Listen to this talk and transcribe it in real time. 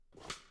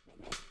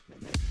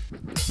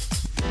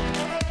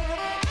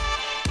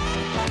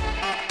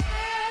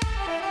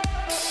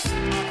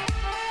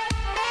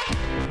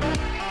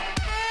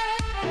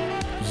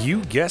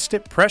You guessed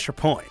it, Pressure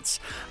Points.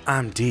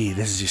 I'm D.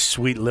 This is your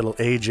sweet little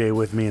AJ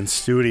with me in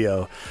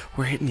studio.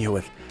 We're hitting you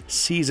with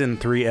Season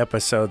 3,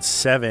 Episode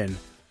 7,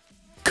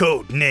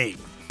 Codename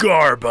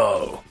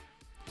Garbo.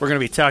 We're going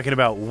to be talking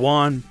about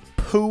Juan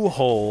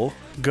Pujol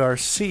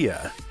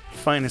Garcia.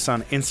 Find us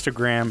on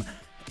Instagram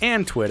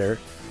and Twitter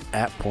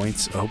at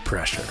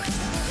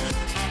PointsOPressure.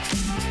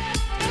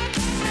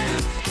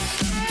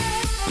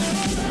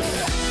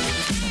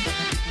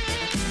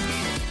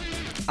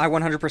 I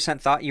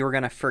 100% thought you were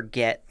going to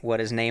forget what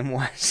his name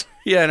was.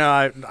 Yeah,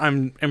 no,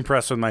 I'm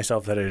impressed with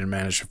myself that I didn't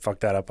manage to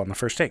fuck that up on the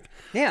first take.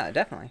 Yeah,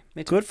 definitely.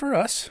 Me too. Good for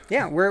us.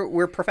 Yeah,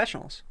 we're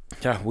professionals.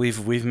 Yeah,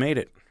 we've made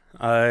it.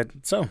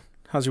 So,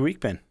 how's your week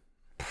been?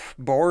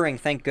 Boring,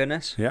 thank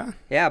goodness. Yeah?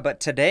 Yeah,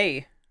 but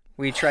today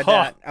we tried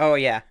that. Oh,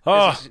 yeah.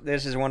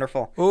 This is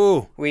wonderful.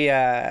 Ooh. We,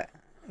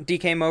 D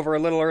came over a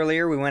little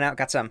earlier. We went out,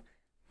 got some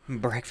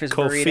breakfast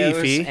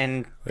burritos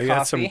and We coffee.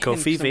 got some And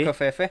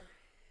kofifi.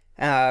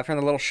 From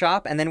the little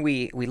shop, and then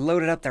we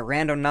loaded up the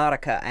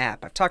Randonautica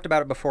app. I've talked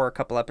about it before a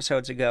couple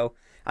episodes ago.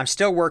 I'm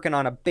still working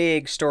on a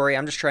big story.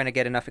 I'm just trying to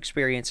get enough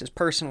experiences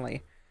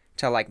personally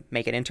to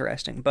make it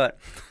interesting. But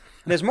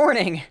this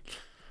morning,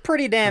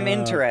 pretty damn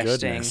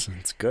interesting. Goodness.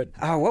 It's good.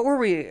 Oh, what were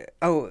we?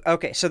 Oh,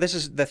 okay. So this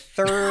is the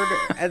third.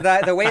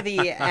 The way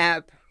the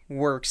app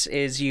works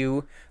is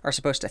you are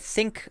supposed to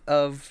think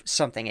of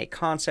something, a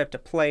concept, a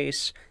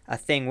place, a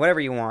thing, whatever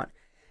you want,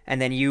 and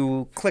then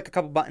you click a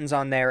couple buttons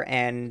on there,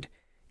 and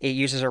it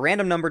uses a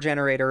random number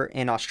generator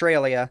in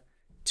Australia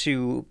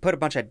to put a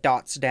bunch of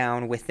dots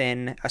down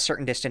within a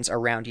certain distance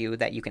around you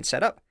that you can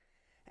set up.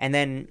 And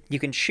then you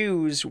can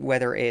choose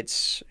whether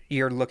it's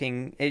you're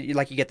looking,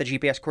 like you get the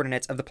GPS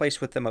coordinates of the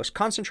place with the most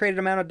concentrated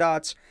amount of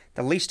dots,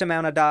 the least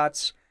amount of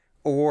dots,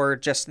 or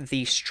just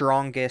the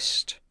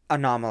strongest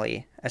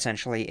anomaly,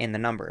 essentially, in the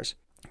numbers.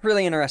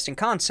 Really interesting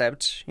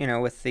concept,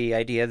 with the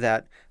idea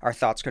that our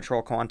thoughts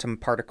control quantum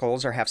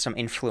particles or have some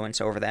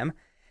influence over them,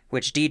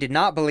 which D did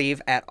not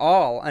believe at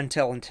all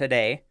until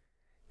today.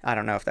 I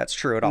don't know if that's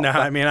true at all. No,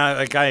 I mean,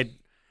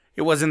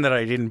 it wasn't that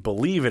I didn't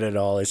believe it at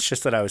all. It's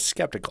just that I was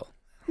skeptical.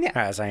 Yeah.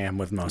 As I am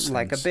with most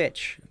like things. A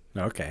bitch.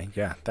 Okay,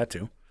 yeah, that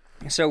too.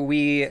 So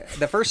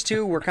the first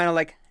two were kind of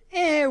like,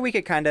 we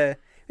can kind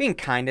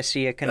of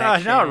see a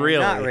connection. Not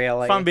really. Not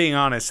really. If I'm being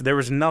honest, there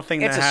was nothing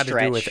that It's a had to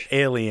do with stretch.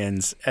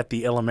 aliens at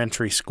the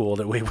elementary school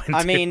that we went to.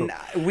 I mean,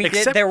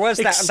 there was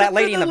that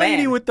lady in the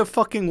lady van. with the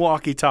fucking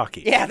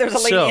walkie-talkie. Yeah, there's a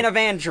lady So, in a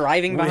van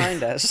driving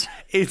behind us.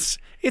 It's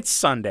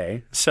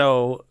Sunday,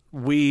 so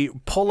we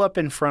pull up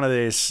in front of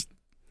this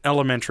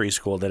elementary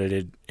school that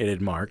it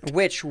had marked.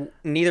 Which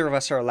neither of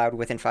us are allowed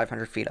within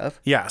 500 feet of.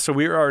 Yeah, so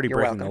we were already You're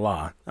breaking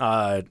welcome. the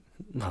law.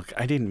 Look,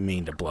 I didn't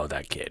mean to blow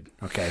that kid,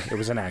 okay? It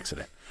was an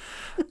accident.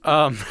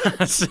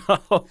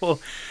 So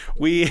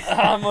we...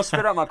 I almost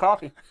spit out my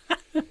coffee.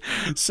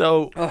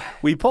 So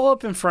we pull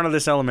up in front of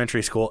this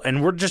elementary school,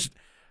 and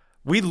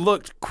we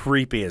looked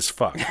creepy as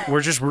fuck. We're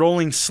just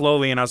rolling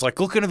slowly, and I was like,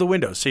 look into the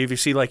window, see if you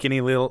see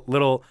any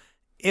little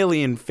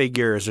alien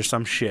figures or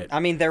some shit. I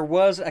mean, there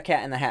was a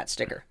Cat in the Hat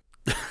sticker.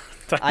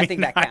 I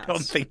think that counts. I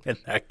don't think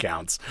that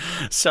counts.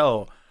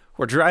 So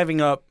we're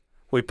driving up,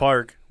 we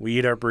park, we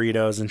eat our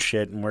burritos and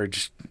shit, and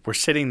we're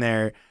sitting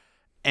there,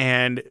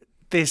 and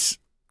this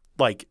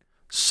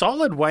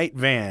solid white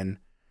van,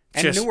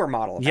 And newer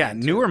model van. Yeah,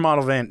 newer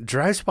model van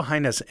drives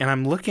behind us, and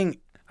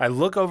I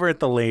look over at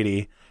the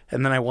lady,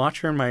 and then I watch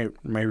her in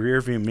my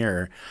rear view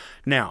mirror.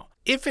 Now,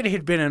 if it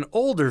had been an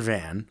older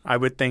van, I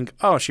would think,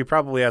 oh, she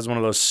probably has one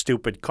of those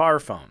stupid car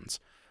phones.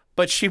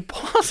 But she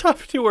pulls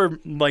up to her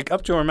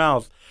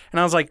mouth,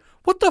 and I was like,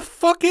 what the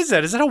fuck is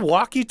that? Is that a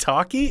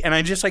walkie-talkie? And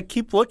I just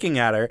keep looking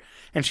at her,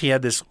 and she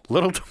had this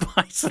little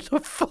device with a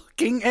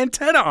fucking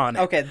antenna on it.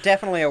 Okay,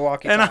 definitely a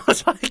walkie-talkie. And I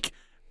was like,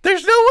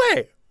 there's no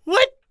way.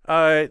 What?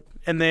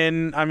 And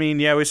then, I mean,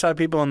 yeah, we saw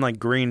people in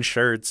green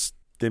shirts.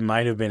 They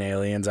might have been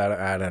aliens.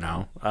 I don't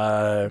know.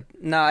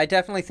 No, I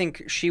definitely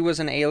think she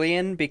was an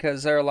alien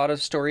because there are a lot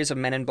of stories of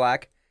Men in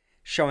Black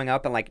showing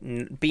up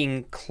and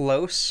being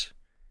close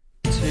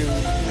to...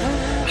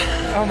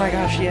 Oh my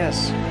gosh,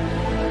 yes.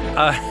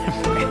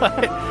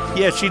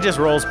 Yeah, she just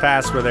rolls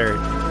past with her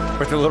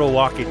little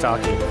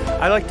walkie-talkie.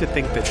 I like to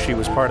think that she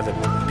was part of the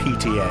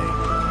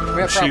PTA.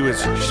 Yeah,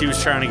 She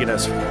was trying to get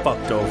us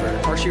fucked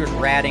over. Or she was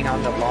ratting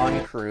on the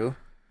lawn crew.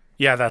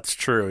 Yeah, that's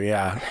true.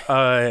 Yeah.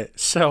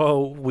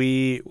 So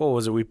we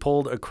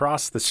pulled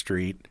across the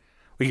street.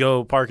 We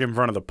go park in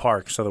front of the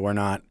park so that we're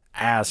not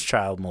as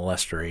child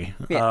molestery.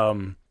 Yeah.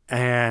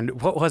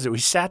 And what was it? We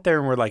sat there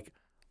and we're like,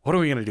 what are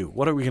we gonna do?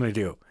 What are we gonna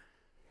do?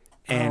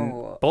 And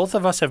both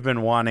of us have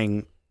been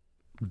wanting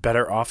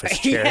better office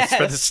chairs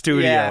for the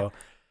studio. Yeah.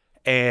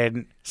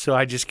 And so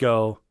I just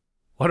go,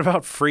 what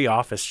about free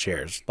office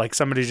chairs?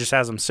 Somebody just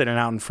has them sitting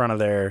out in front of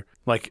their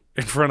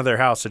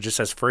house. It just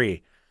says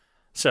free.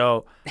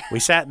 So we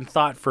sat and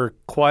thought for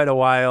quite a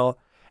while.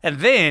 And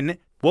then,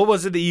 what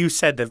was it that you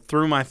said that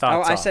threw my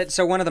thoughts off? I said,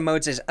 so one of the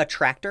modes is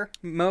attractor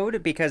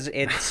mode because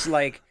it's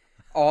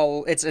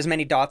it's as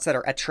many dots that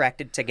are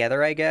attracted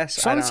together, I guess.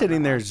 So I'm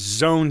sitting there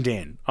zoned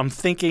in. I'm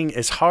thinking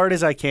as hard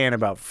as I can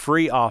about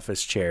free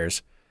office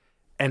chairs.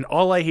 and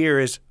all I hear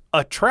is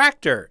a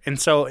tractor. And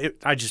so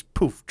I just,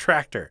 poof,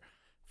 tractor.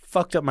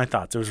 Fucked up my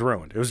thoughts. It was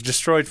ruined. It was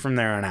destroyed from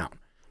there on out.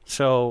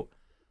 So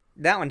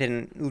that one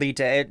didn't lead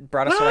to it.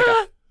 Brought us to like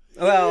a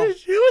well.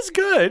 It was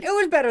good. It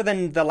was better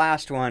than the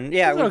last one.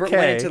 Yeah, we went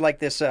into like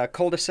this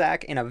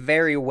cul-de-sac in a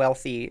very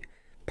wealthy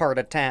part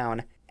of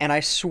town. And I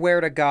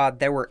swear to God,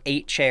 there were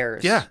 8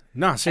 chairs. Yeah,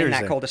 no, seriously.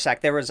 In that cul-de-sac.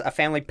 There was a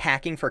family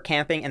packing for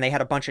camping, and they had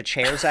a bunch of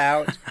chairs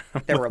out.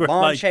 There were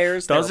lawn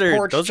chairs. There were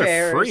porch chairs. Those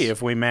are free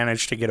if we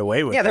managed to get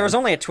away with it. Yeah, there was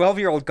only a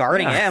 12-year-old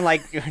guarding it, and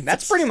like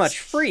that's pretty much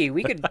free.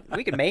 We could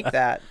make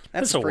that.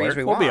 That's as free as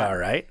we want. We'll be all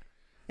right.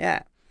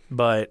 Yeah.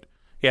 But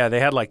yeah, they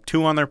had like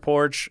 2 on their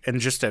porch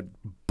and just a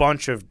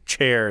bunch of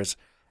chairs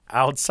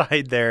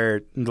outside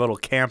their little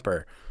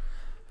camper.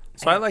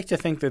 So I like to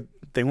think that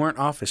they weren't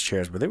office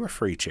chairs, but they were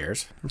free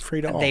chairs.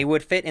 Free to all. They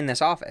would fit in this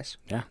office.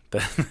 Yeah,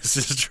 this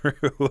is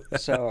true.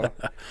 So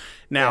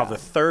now the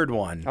third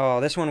one.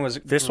 Oh, this one was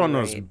one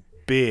was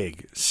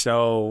big.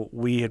 So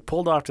we had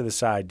pulled off to the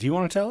side. Do you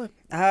want to tell it?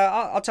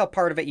 I'll tell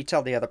part of it. You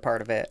tell the other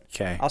part of it.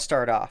 Okay. I'll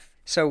start off.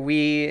 So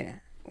we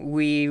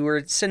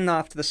were sitting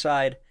off to the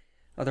side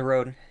of the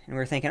road, and we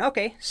were thinking,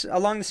 okay, so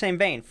along the same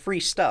vein, free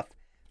stuff.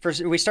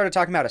 First, we started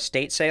talking about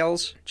estate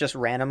sales, just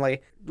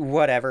randomly,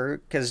 whatever,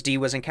 because Dee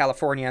was in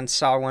California and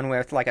saw one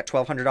with like a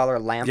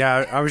 $1,200 lamp.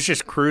 Yeah, I was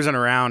just cruising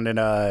around, and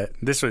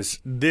this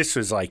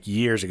was like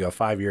years ago,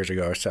 5 years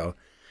ago or so,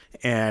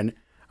 and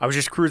I was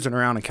just cruising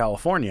around in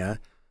California,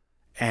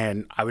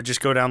 and I would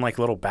just go down like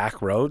little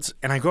back roads,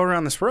 and I go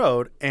around this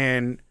road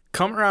and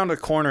come around a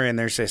corner, and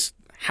there's this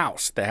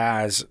house that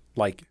has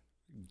like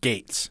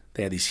gates.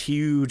 They had these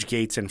huge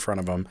gates in front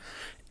of them.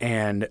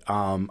 And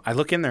I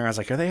look in there, I was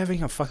like, are they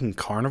having a fucking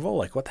carnival?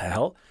 Like, what the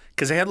hell?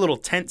 Because they had little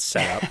tents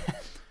set up,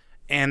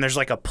 and there's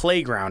like a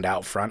playground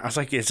out front. I was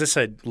like, is this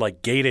a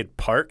like gated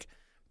park?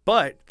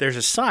 But there's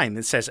a sign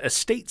that says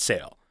estate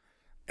sale.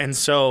 And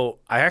so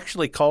I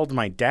actually called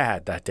my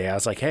dad that day. I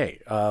was like,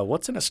 hey,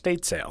 what's an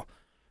estate sale?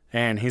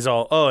 And he's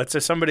all, oh, it's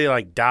if somebody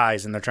like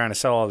dies and they're trying to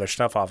sell all their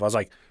stuff off. I was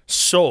like,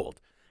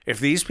 sold. If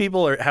these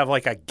people have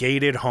like a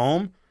gated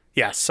home,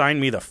 yeah,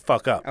 sign me the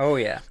fuck up. Oh,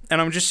 yeah. And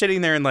I'm just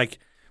sitting there in like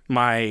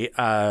my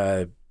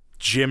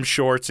gym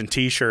shorts and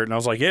t-shirt, and I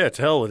was like, yeah,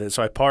 to hell with it.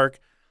 So I park,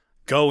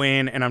 go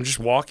in, and I'm just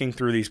walking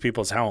through these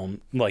people's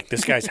home, like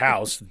this guy's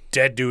house,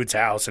 dead dude's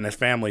house, and his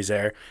family's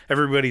there.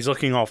 Everybody's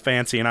looking all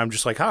fancy, and I'm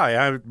just like, hi,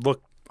 I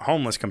look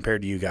homeless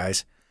compared to you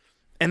guys.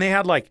 And they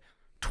had like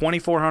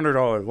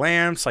 $2,400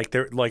 lamps. Like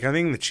they're like, I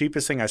think the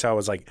cheapest thing I saw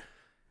was like, it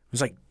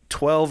was like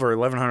 $1,200 or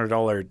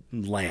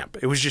 $1,100 lamp.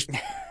 It was just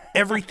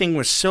everything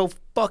was so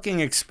fucking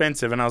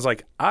expensive, and I was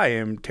like, I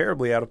am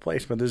terribly out of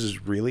place, but this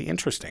is really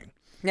interesting.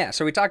 Yeah,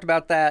 so we talked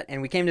about that,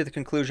 and we came to the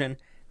conclusion,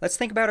 let's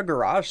think about a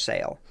garage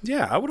sale.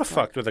 Yeah, I would have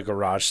fucked with a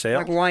garage sale.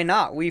 Like, why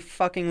not? We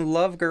fucking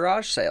love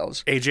garage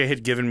sales. AJ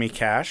had given me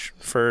cash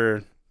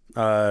for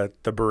the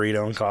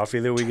burrito and coffee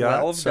that we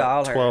got. $12. So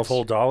 $12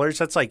 whole dollars.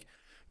 That's like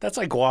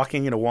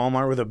walking into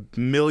Walmart with $1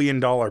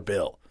 million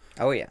bill.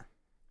 Oh, yeah.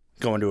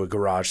 Going to a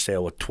garage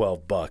sale with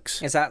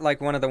 $12. Is that like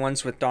one of the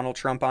ones with Donald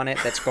Trump on it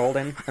that's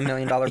golden, $1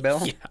 million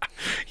bill?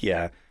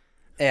 Yeah.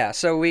 Yeah,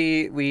 so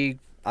we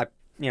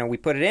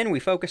put it in, we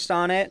focused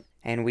on it,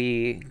 and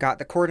we got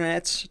the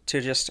coordinates to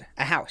just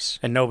a house.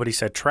 And nobody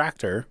said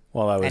tractor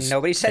while I was And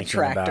nobody said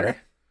tractor.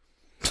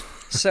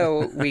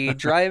 So we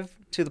drive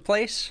to the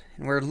place,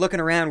 and we're looking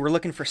around, we're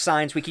looking for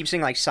signs. We keep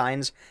seeing like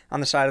signs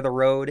on the side of the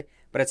road,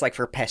 but it's like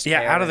for pest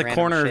care. Yeah, out of the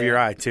corner shit. of your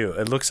eye, too.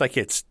 It looks like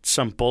it's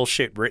some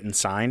bullshit written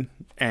sign.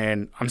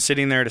 And I'm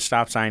sitting there at a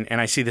stop sign, and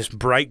I see this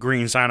bright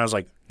green sign. I was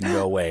like,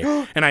 no way.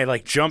 And I,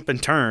 like, jump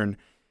and turn,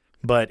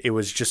 but it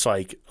was just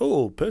like,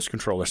 oh, pest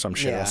control or some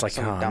shit. Yeah, I was like,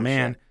 some oh, dumb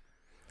man. shit.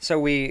 So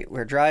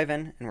we're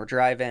driving,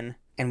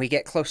 and we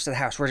get close to the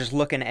house. We're just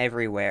looking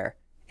everywhere.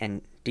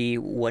 And, D,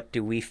 what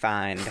do we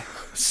find?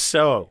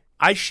 So,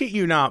 I shit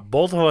you not,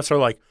 both of us are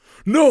like,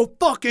 no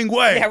fucking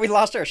way. Yeah, we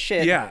lost our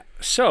shit. Yeah.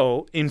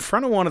 So, in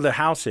front of one of the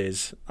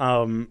houses,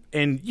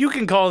 and you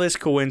can call this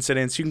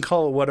coincidence, you can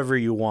call it whatever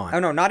you want. Oh,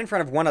 no, not in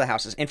front of one of the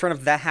houses. In front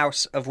of the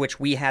house of which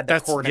we had the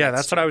coordinates. Yeah,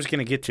 that's what I was going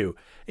to get to,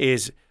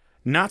 is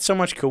not so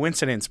much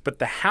coincidence, but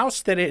the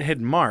house that it had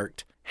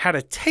marked had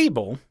a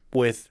table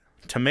with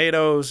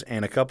tomatoes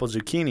and a couple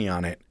zucchini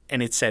on it,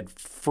 and it said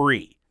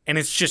free. And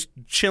it's just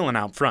chilling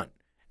out front.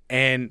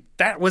 And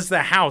that was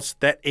the house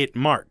that it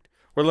marked.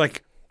 We're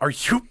like, are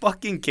you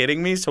fucking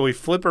kidding me? So we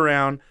flip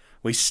around,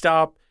 we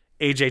stop,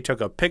 AJ took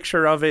a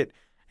picture of it,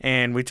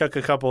 and we took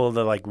a couple of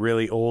the like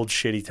really old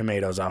shitty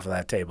tomatoes off of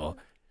that table.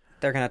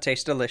 They're going to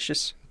taste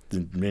delicious.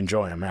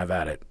 Enjoy them, have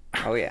at it.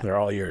 Oh, yeah. They're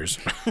all yours.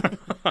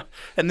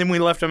 And then we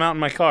left them out in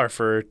my car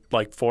for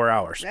like 4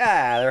 hours.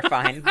 Yeah, they're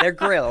fine. They're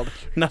grilled.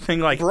 Nothing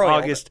like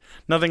Broiled.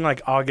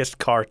 August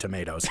car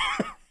tomatoes.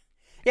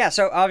 Yeah,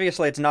 so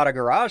obviously it's not a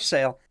garage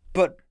sale,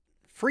 but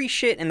free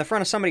shit in the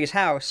front of somebody's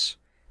house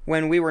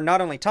when we were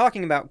not only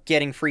talking about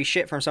getting free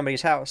shit from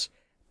somebody's house,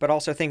 but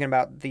also thinking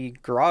about the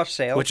garage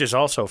sale. Which is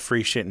also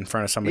free shit in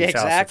front of somebody's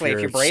house if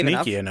you're brave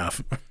sneaky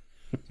enough.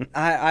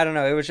 I don't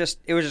know. It was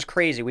just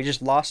crazy. We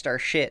just lost our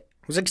shit.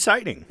 It was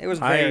exciting. It was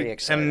very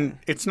exciting. And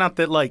it's not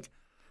that like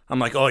I'm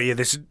like, oh yeah,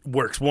 this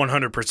works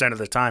 100% of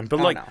the time. But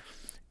No.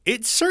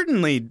 it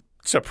certainly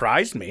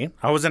surprised me.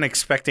 I wasn't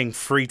expecting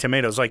free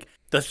tomatoes. Like,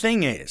 the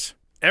thing is,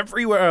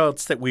 everywhere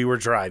else that we were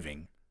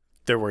driving,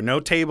 there were no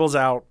tables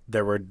out.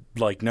 There were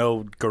like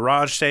no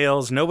garage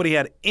sales. Nobody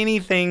had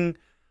anything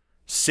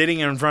sitting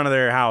in front of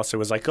their house. It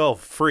was like, oh,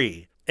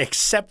 free,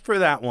 except for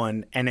that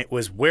one. And it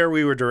was where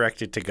we were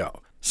directed to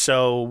go.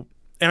 So,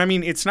 and I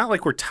mean, it's not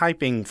like we're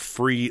typing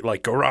free,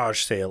 like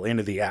garage sale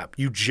into the app.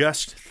 You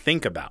just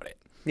think about it.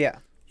 Yeah.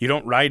 You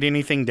don't write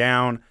anything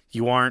down.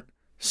 You aren't,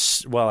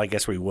 well, I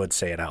guess we would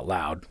say it out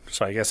loud.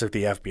 So I guess if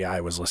the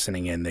FBI was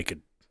listening in, they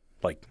could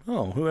like,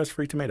 oh, who has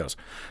free tomatoes?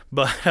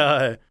 But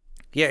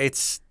yeah,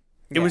 it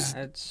was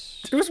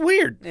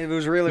weird. It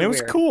was really weird. It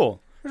was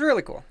cool. It was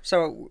really cool.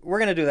 So we're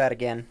going to do that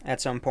again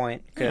at some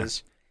point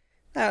because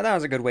that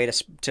was a good way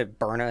to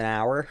burn an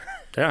hour.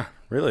 Yeah,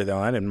 really though.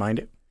 I didn't mind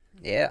it.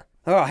 Yeah.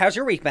 Oh, how's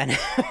your week been?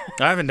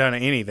 I haven't done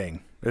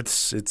anything.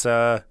 It's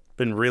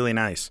been really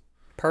nice.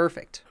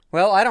 Perfect.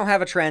 Well, I don't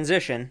have a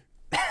transition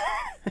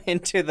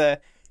into the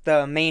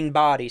main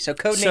body. So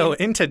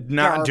into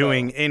not Garbo.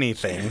 doing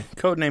anything.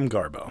 Codename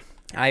Garbo.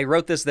 I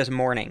wrote this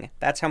morning.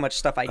 That's how much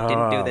stuff I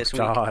didn't do this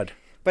week. God.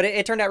 But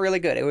it turned out really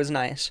good. It was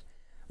nice.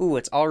 Ooh,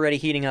 it's already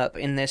heating up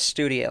in this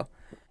studio.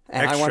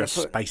 And Extra I want to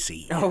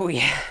spicy. Oh,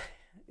 yeah.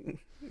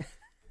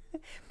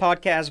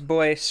 Podcast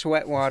boy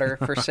sweat water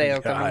for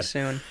sale coming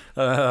soon.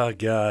 Oh,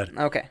 God.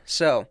 Okay,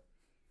 so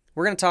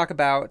we're going to talk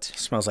about...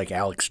 Smells like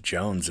Alex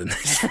Jones in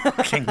this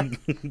fucking...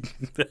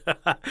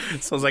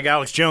 Smells like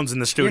Alex Jones in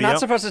the studio. You're not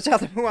supposed to tell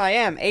them who I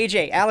am.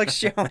 AJ, Alex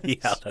Jones.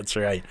 Yeah, that's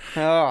right.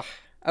 Oh.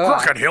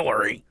 Crooked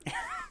Hillary.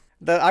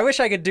 I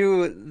wish I could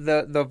do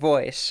the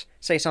voice.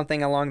 Say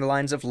something along the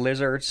lines of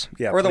lizards.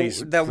 Yeah, or please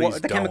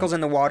the chemicals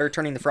in the water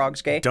turning the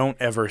frogs gay. Don't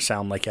ever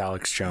sound like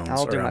Alex Jones.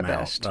 I'll do or my I'm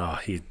best.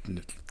 Out. Oh,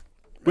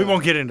 we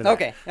won't get into that.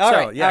 Okay, all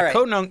right. Yeah,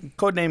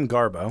 codename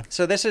Garbo.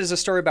 So this is a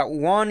story about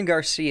Juan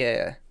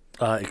Garcia.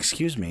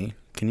 Excuse me.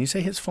 Can you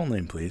say his full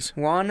name, please?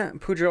 Juan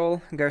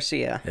Pujol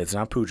Garcia. It's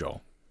not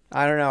Pujol.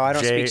 I don't know. I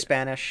don't speak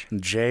Spanish.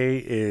 J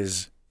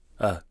is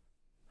a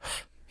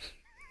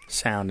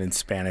sound in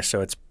Spanish,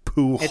 so it's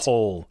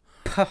Pujol.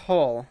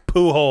 Pujol.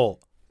 Pujol.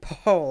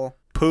 Pujol.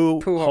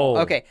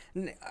 Pujol. Okay,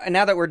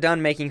 now that we're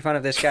done making fun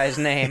of this guy's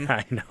name,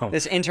 I know.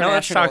 This international. Now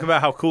let's talk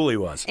about how cool he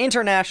was.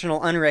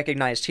 International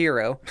unrecognized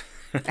hero.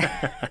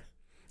 And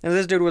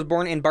this dude was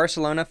born in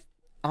Barcelona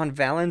on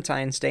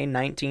Valentine's Day,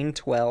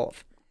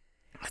 1912.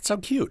 That's so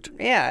cute.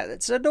 Yeah,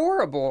 it's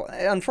adorable.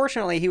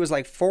 Unfortunately, he was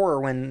like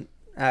 4 when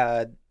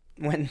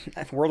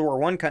World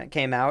War I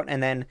came out,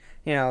 and then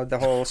the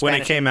whole Spanish,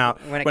 when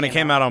it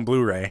came out on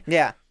Blu-ray.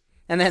 Yeah,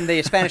 and then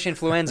the Spanish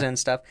influenza and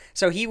stuff.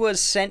 So he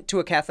was sent to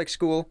a Catholic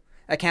school,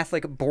 a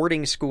Catholic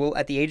boarding school,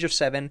 at the age of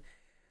 7.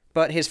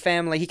 But his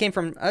family, he came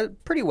from a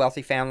pretty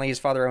wealthy family. His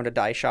father owned a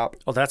dye shop.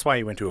 Well, that's why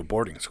he went to a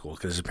boarding school,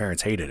 because his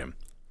parents hated him.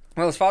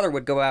 Well, his father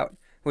would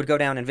go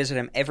down and visit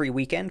him every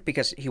weekend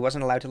because he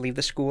wasn't allowed to leave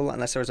the school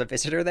unless there was a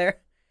visitor there.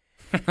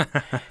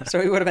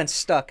 So he would have been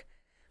stuck.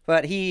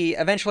 But he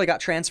eventually got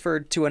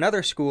transferred to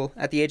another school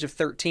at the age of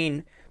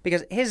 13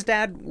 because his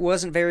dad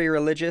wasn't very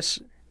religious.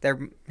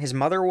 His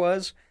mother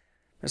was.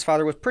 His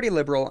father was pretty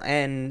liberal,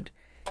 and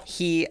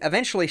he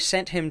eventually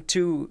sent him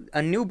to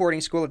a new boarding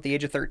school at the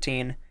age of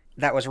 13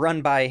 that was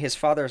run by his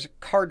father's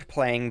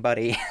card-playing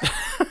buddy.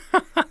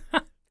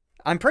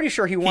 I'm pretty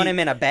sure he won him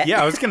in a bet.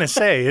 Yeah, I was going to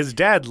say, his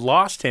dad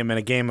lost him in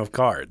a game of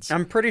cards.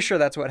 I'm pretty sure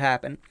that's what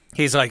happened.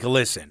 He's like,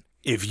 listen,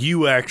 if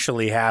you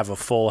actually have a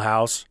full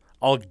house,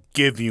 I'll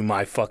give you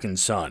my fucking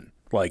son.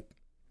 Like,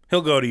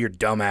 he'll go to your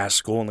dumbass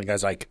school, and the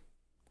guy's like,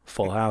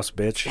 full house,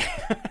 bitch.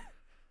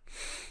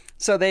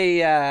 So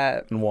they...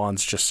 And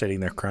Juan's just sitting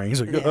there crying.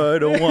 He's like, I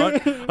don't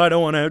want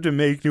to have to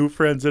make new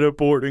friends at a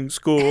boarding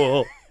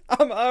school.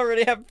 I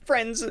already have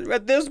friends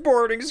at this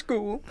boarding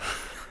school.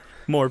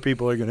 More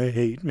people are going to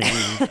hate me.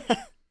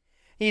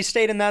 He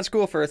stayed in that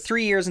school for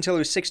 3 years until he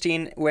was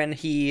 16 when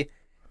he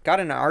got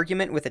in an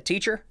argument with a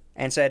teacher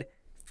and said,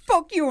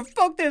 fuck you,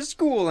 fuck this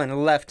school,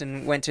 and left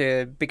and went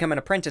to become an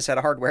apprentice at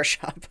a hardware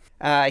shop.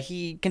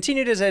 He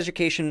continued his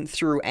education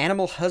through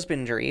animal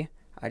husbandry.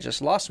 I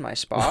just lost my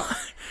spot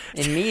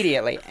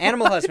immediately.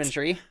 Animal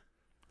husbandry.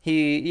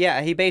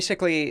 He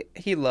basically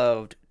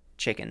loved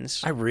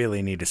chickens. I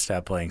really need to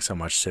stop playing so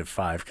much Civ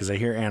 5 because I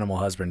hear animal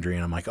husbandry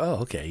and I'm like, oh,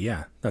 okay,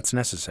 yeah, that's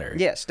necessary.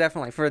 Yes,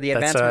 definitely, for the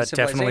advancement of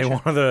civilization. Definitely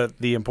one of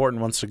the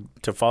important ones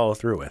to follow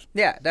through with.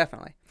 Yeah,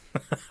 definitely.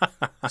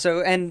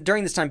 And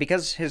during this time,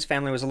 because his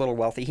family was a little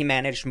wealthy, he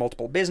managed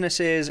multiple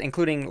businesses,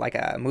 including like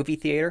a movie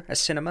theater, a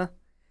cinema,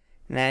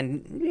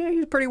 and he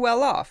was pretty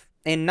well off.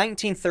 In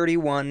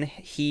 1931,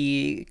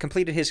 he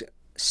completed his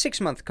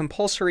 6-month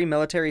compulsory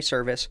military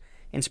service.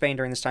 In Spain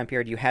during this time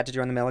period, you had to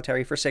join the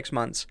military for 6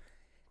 months,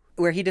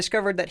 where he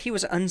discovered that he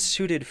was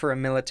unsuited for a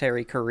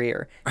military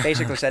career.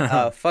 Basically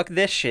said, fuck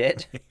this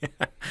shit.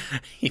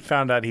 He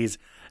found out he's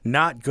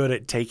not good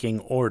at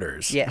taking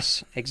orders.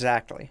 Yes,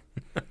 exactly.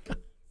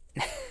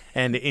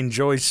 And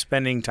enjoys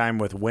spending time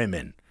with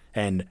women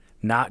and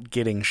not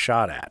getting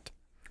shot at.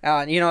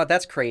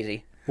 That's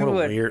crazy.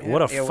 What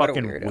a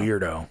fucking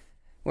weirdo.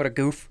 What a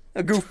goof.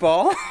 A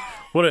goofball.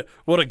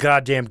 What a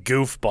goddamn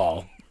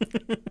goofball.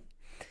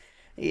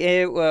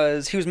 He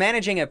was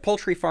managing a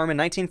poultry farm in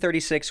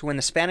 1936 when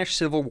the Spanish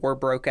Civil War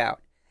broke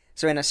out.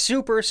 So in a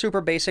super,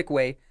 super basic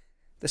way,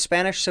 the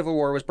Spanish Civil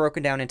War was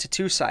broken down into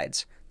two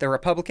sides. The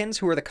Republicans,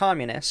 who were the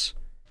communists.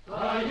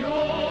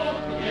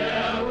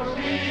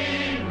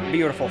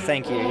 Beautiful,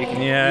 thank you. You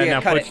can,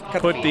 now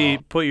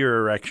cut put your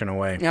erection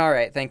away. All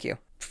right, thank you.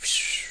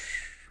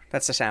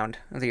 That's the sound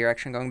of the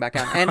erection going back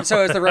down. And so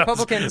as the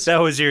Republicans...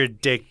 that was your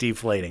dick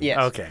deflating. Yes.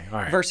 Okay, all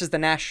right. Versus the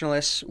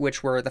nationalists,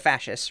 which were the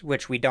fascists,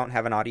 which we don't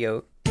have an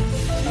audio...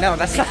 No,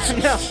 that's not...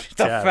 No,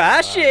 the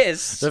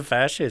fascists! The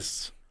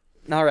fascists.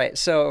 All right,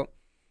 so...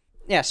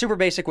 Yeah, super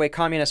basic way,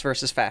 communists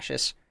versus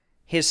fascists.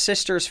 His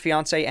sister's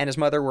fiancé and his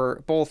mother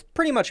were both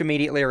pretty much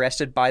immediately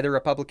arrested by the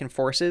Republican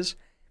forces,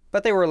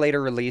 but they were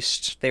later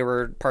released. They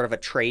were part of a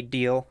trade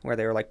deal where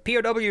they were like,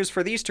 POWs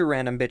for these two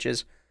random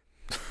bitches.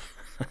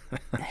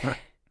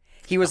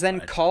 He was then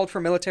called for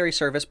military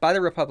service by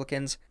the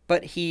Republicans,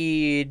 but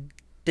he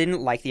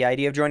didn't like the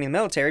idea of joining the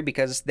military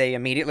because they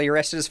immediately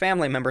arrested his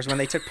family members when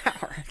they took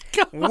power.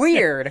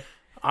 Weird.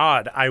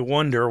 Odd. I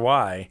wonder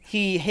why.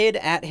 He hid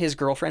at his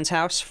girlfriend's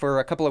house for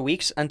a couple of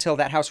weeks until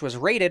that house was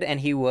raided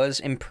and he was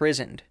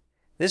imprisoned.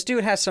 This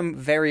dude has some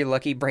very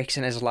lucky breaks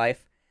in his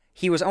life.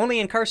 He was only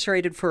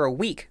incarcerated for a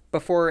week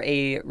before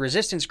a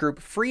resistance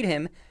group freed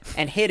him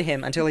and hid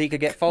him until he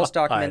could get false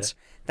documents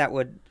that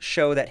would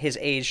show that his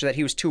age, that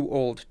he was too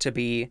old to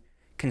be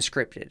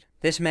conscripted.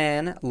 This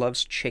man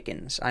loves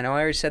chickens. I know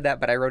I already said that,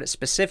 but I wrote it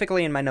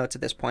specifically in my notes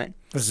at this point.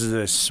 This is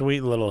a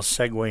sweet little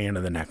segue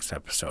into the next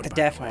episode.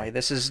 Definitely.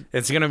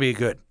 It's going to be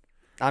good.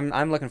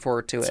 I'm looking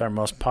forward to it. It's our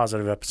most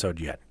positive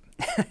episode yet.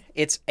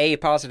 It's a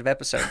positive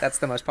episode. That's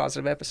the most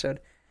positive episode.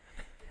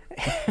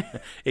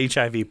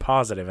 HIV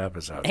positive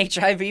episode.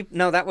 HIV?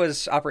 No, that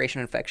was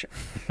Operation Infection.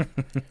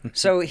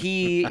 So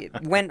he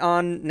went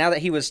on, now that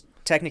he was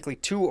technically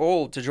too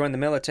old to join the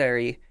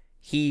military,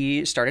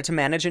 he started to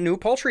manage a new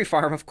poultry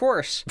farm, of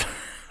course.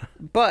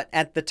 But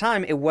at the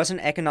time, it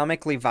wasn't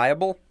economically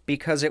viable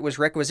because it was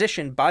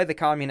requisitioned by the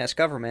communist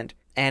government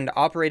and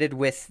operated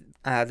with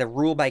the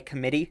rule by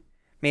committee,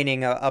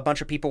 meaning a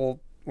bunch of people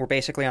were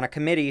basically on a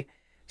committee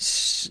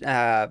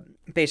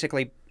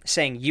basically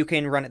saying, you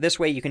can run it this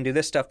way, you can do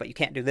this stuff, but you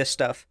can't do this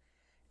stuff.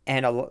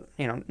 And,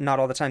 not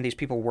all the time these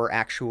people were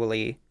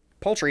actually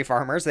poultry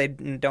farmers. They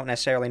don't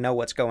necessarily know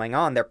what's going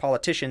on. They're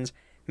politicians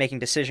making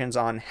decisions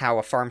on how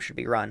a farm should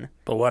be run.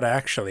 But what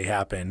actually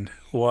happened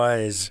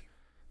was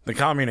the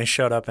communists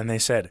showed up and they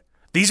said,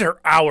 these are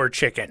our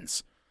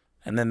chickens.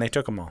 And then they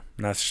took them all.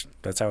 That's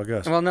how it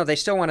goes. Well, no, they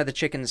still wanted the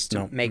chickens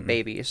to make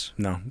babies.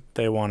 No,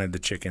 they wanted the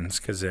chickens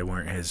because they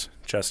weren't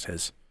just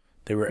his.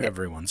 They were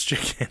everyone's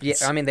chickens. Yeah,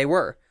 I mean, they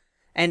were.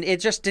 And it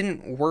just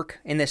didn't work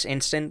in this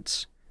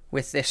instance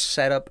with this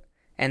setup,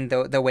 and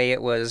the way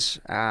it was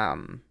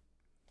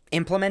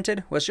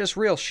implemented was just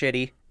real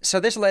shitty. So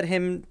this led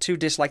him to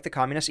dislike the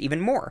communists even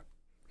more.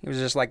 He was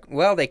just like,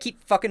 well, they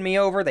keep fucking me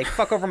over. They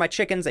fuck over my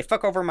chickens. They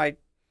fuck over my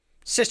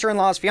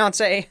sister-in-law's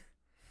fiance,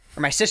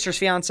 or my sister's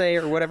fiance,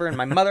 or whatever, and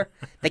my mother.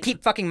 They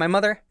keep fucking my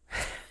mother.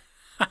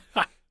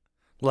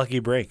 Lucky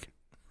break.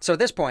 So at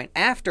this point,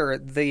 after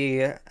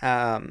the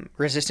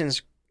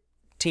resistance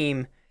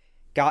team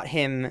got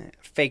him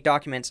fake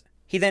documents,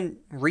 he then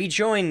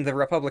rejoined the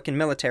Republican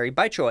military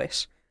by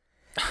choice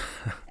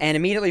and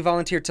immediately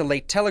volunteered to lay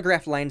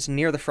telegraph lines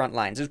near the front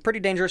lines. It was a pretty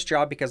dangerous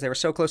job because they were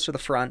so close to the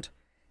front,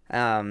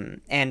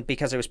 and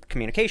because it was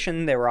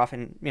communication, they were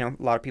often,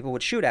 a lot of people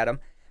would shoot at him.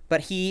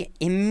 But he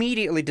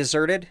immediately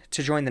deserted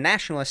to join the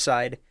nationalist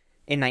side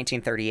in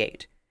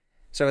 1938.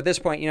 So at this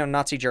point,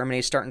 Nazi Germany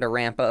is starting to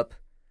ramp up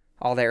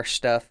all their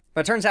stuff.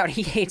 But it turns out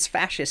he hates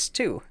fascists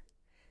too.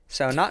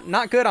 So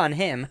not good on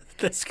him.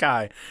 This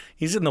guy,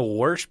 he's in the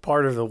worst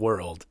part of the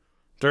world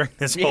during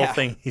this whole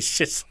thing. He's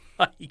just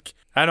like,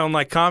 I don't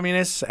like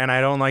communists and I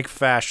don't like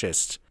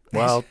fascists.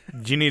 Well,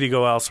 you need to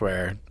go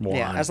elsewhere, Juan.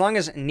 Yeah, as long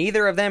as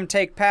neither of them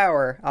take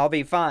power, I'll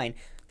be fine.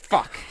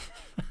 Fuck.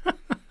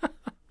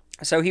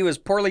 So he was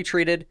poorly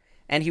treated,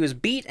 and he was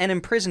beat and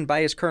imprisoned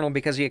by his colonel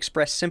because he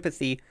expressed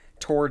sympathy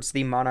towards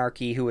the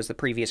monarchy who was the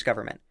previous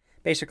government.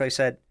 Basically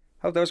said,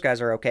 oh, those guys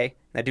are okay.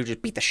 That dude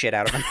just beat the shit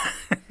out of him.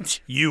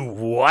 You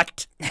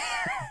what?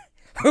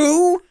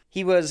 Who?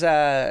 He was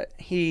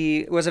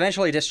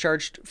eventually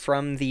discharged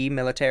from the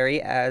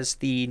military as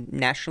the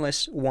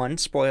Nationalists won.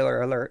 Spoiler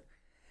alert.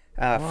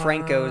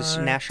 Franco's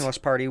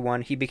Nationalist Party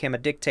won. He became a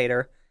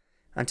dictator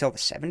until the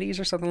 70s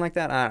or something like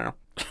that. I don't know.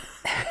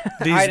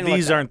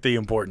 These aren't the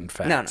important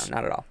facts. No,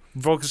 not at all.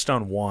 Focused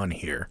on Juan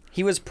here.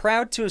 He was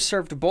proud to have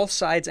served both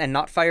sides and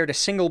not fired a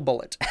single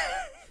bullet.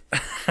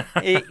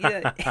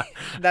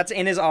 That's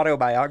in his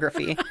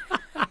autobiography.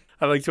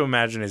 I like to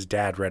imagine his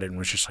dad read it and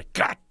was just like,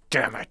 God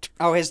damn it.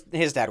 Oh, his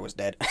dad was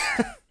dead.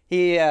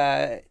 He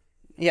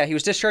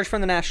was discharged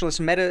from the Nationalists,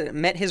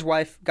 met his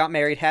wife, got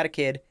married, had a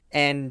kid,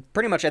 and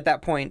pretty much at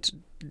that point,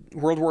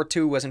 World War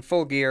II was in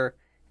full gear,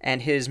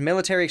 and his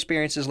military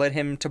experiences led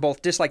him to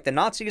both dislike the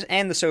Nazis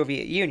and the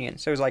Soviet Union.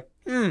 So he was like,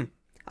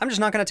 I'm just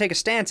not going to take a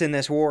stance in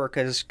this war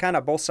because kind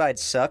of both sides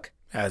suck.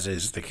 as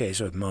is the case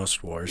with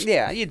most wars.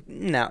 Yeah,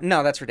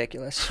 no, that's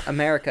ridiculous.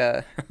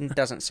 America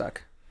doesn't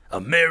suck.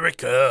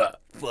 America,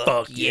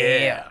 fuck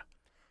yeah.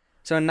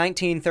 So in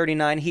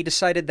 1939, he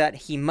decided that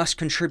he must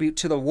contribute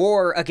to the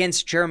war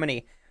against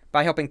Germany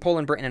by helping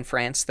Poland, Britain, and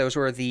France. Those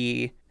were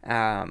the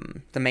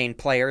main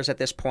players at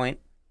this point.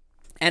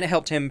 And it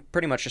helped him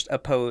pretty much just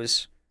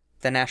oppose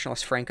the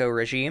nationalist Franco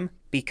regime,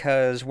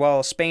 because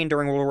while Spain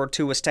during World War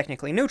II was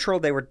technically neutral,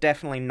 they were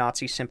definitely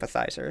Nazi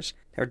sympathizers.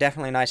 They were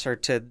definitely nicer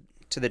to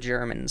the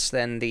Germans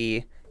than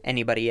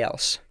anybody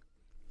else.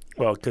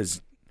 Well,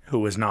 because who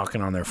was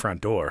knocking on their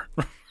front door?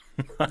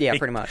 Yeah,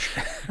 pretty much.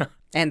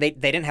 And they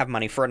didn't have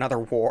money for another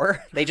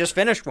war. They just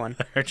finished one.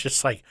 They're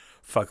just like,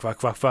 fuck.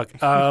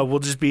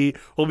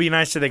 We'll be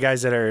nice to the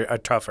guys that are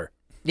tougher.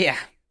 Yeah,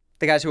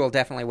 the guys who will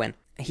definitely win.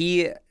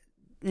 He,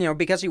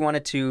 because he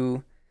wanted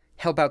to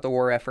help out the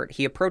war effort,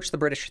 he approached the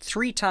British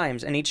 3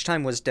 times, and each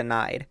time was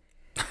denied.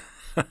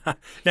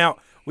 Now,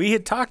 we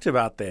had talked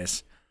about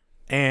this,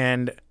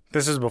 and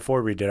this is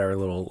before we did our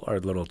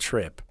little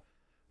trip,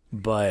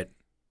 but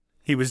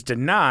he was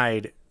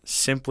denied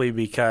simply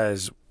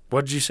because,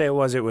 what did you say it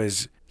was? It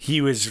was, he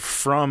was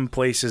from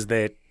places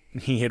that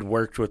he had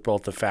worked with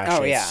both the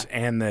fascists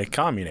and the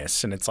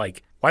communists, and it's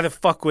like, why the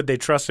fuck would they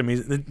trust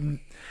him?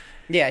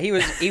 Yeah, he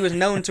was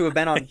known to have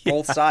been on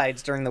both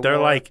sides during the war. They're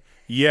like,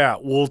 yeah,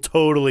 we'll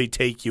totally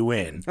take you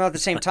in. Well, at the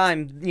same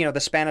time, the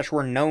Spanish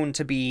were known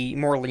to be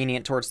more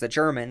lenient towards the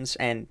Germans,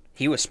 and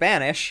he was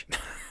Spanish.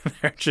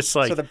 They're just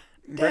like, so the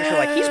British are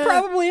like, he's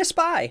probably a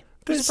spy.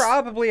 He's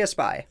probably a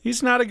spy.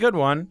 He's not a good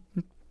one.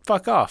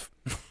 Fuck off.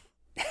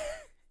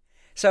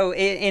 So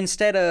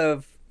instead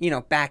of,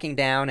 backing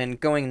down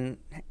and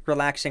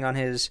relaxing on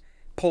his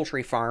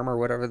poultry farm or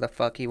whatever the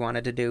fuck he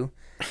wanted to do,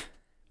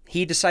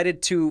 he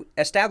decided to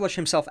establish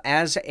himself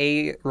as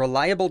a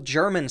reliable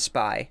German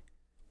spy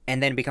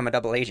and then become a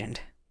double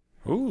agent.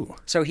 Ooh.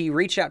 So he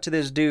reached out to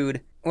this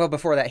dude. Well,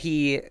 before that,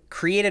 he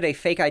created a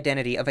fake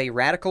identity of a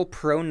radical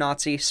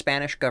pro-Nazi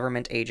Spanish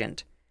government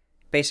agent.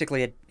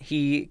 Basically,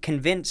 he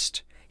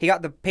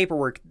got the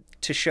paperwork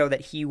to show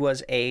that he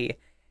was a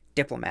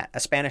diplomat, a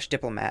Spanish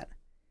diplomat,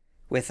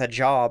 with a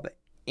job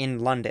in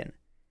London.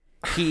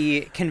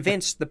 He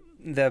convinced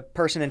the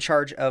person in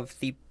charge of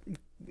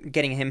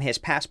getting him his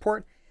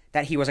passport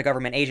that he was a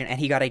government agent, and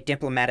he got a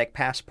diplomatic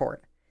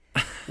passport,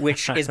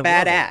 which is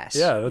badass.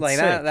 Yeah, that's like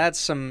sick.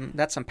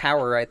 That's some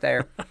power right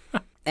there.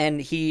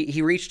 And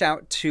he reached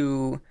out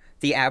to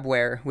the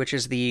Abwehr, which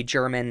is the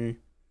German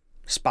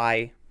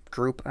spy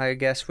group, I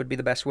guess would be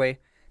the best way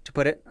to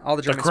put it. All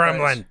the German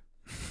Kremlin.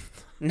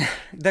 Spies.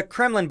 The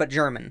Kremlin, but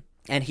German.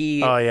 And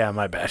he... Oh, yeah,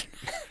 my bad.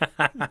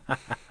 I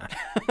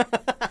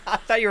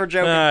thought you were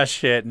joking. Ah,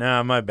 shit.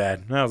 No, my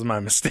bad. That was my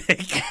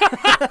mistake.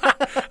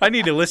 I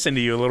need to listen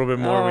to you a little bit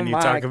more when you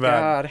talk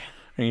about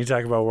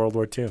World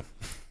War II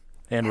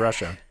and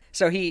Russia.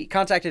 So he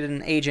contacted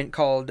an agent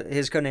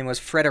his codename was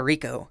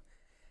Federico,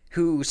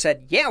 who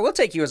said, yeah, we'll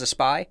take you as a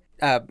spy,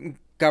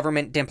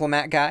 government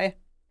diplomat guy.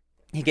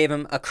 He gave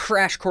him a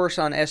crash course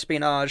on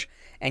espionage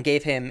and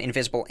gave him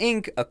invisible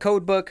ink, a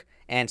code book,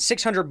 and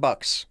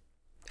 $600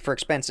 for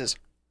expenses.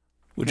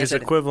 Which is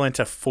equivalent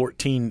to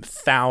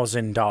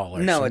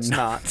 $14,000. No, it's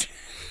not.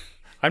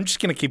 I'm just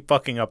going to keep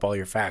fucking up all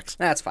your facts.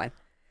 That's fine.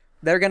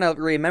 They're going to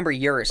remember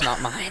yours,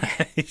 not mine.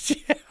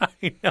 Yeah,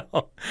 I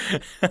know.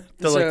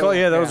 They're like, oh,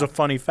 yeah, that was a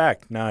funny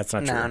fact. No, it's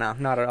not true. No,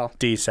 not at all.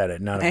 D said it.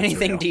 None of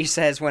Anything D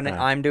says when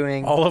I'm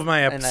doing all of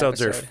my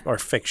episodes are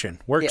fiction.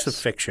 Works of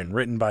fiction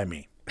written by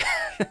me.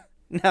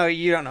 No,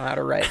 you don't know how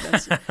to write.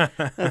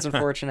 That's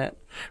unfortunate.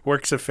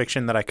 Works of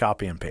fiction that I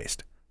copy and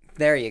paste.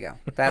 There you go.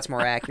 That's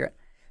more accurate.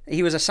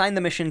 He was assigned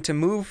the mission to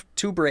move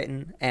to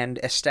Britain and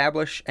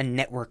establish a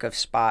network of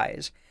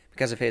spies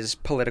because of his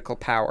political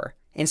power.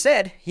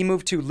 Instead, he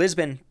moved to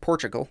Lisbon,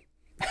 Portugal.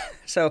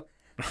 So,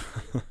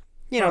 a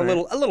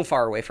little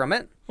far away from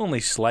it. Only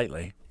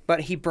slightly.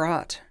 But he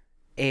brought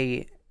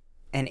an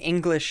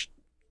English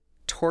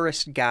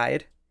tourist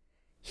guide.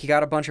 He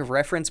got a bunch of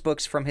reference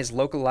books from his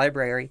local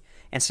library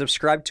and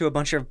subscribed to a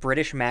bunch of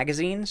British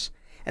magazines.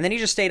 And then he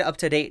just stayed up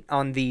to date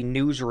on the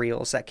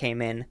newsreels that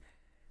came in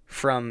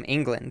from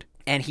England.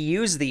 And he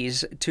used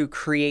these to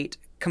create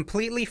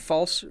completely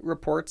false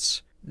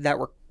reports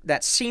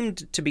that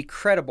seemed to be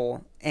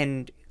credible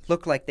and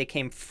looked like they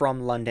came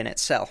from London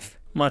itself.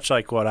 Much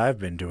like what I've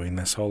been doing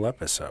this whole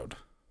episode.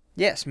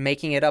 Yes,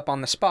 making it up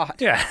on the spot.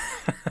 Yeah.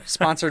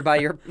 Sponsored by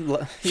your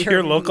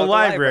local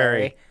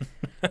library.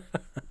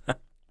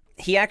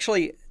 He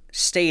actually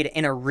stayed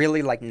in a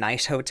really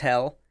nice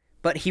hotel,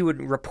 but he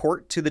would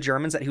report to the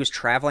Germans that he was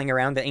traveling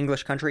around the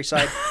English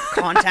countryside,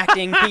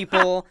 contacting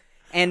people,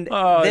 and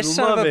this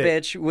son of a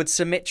bitch would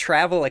submit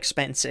travel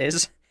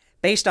expenses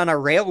based on a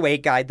railway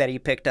guide that he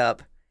picked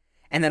up,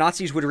 and the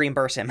Nazis would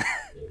reimburse him.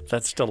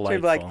 That's delightful. So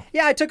he'd be like,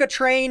 yeah, I took a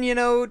train,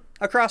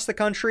 across the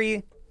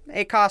country.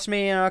 It cost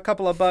me a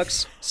couple of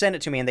bucks. Send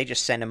it to me, and they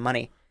just send him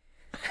money.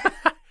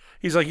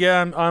 He's like,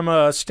 yeah,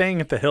 I'm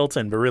staying at the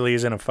Hilton, but really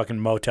he's in a fucking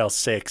Motel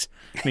 6,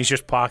 and he's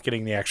just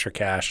pocketing the extra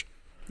cash.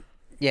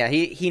 Yeah,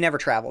 he never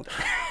traveled.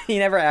 He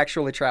never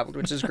actually traveled,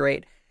 which is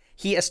great.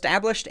 He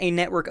established a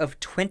network of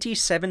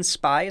 27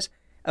 spies,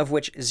 of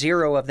which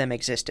 0 of them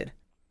existed.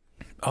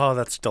 Oh,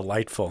 that's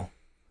delightful.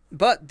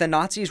 But the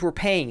Nazis were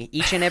paying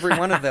each and every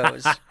one of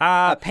those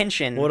a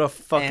pension. What a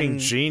fucking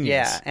genius.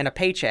 Yeah, and a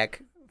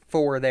paycheck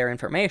for their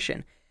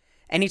information.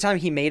 Anytime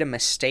he made a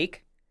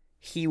mistake,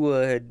 he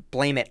would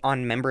blame it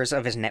on members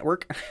of his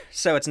network.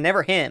 So it's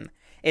never him.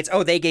 It's,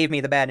 oh, they gave me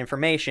the bad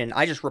information.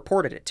 I just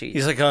reported it to you.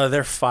 He's like, oh,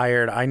 they're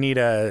fired. I need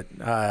a...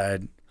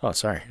 oh,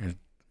 sorry.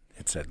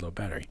 It said low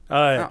battery.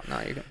 Oh,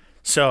 no, you're good.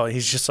 So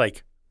he's just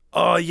like,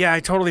 oh, yeah, I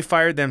totally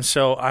fired them.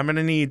 So I'm going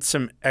to need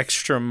some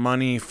extra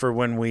money for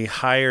when we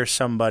hire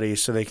somebody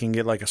so they can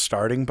get like a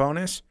starting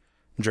bonus.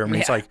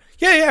 Germany's like,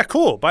 yeah,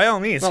 cool. By all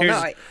means, here's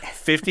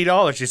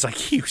 $50. He's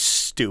like, you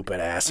stupid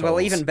assholes. Well,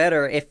 even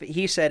better, if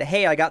he said,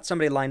 hey, I got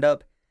somebody lined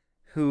up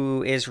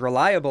who is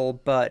reliable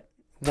but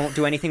won't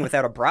do anything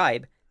without a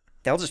bribe,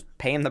 they'll just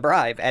pay him the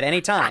bribe at any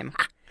time.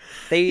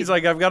 He's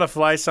like, I've got to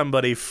fly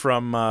somebody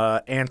from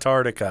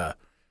Antarctica.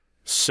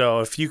 So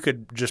if you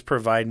could just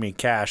provide me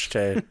cash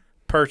to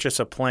purchase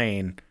a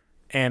plane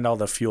and all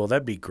the fuel,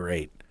 that'd be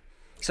great.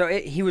 So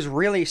he was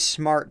really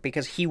smart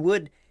because he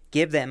would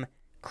give them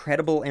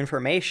credible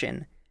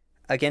information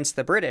against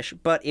the British,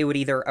 but it would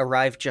either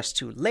arrive just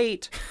too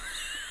late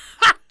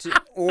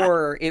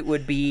or it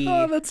would be...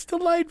 Oh, that's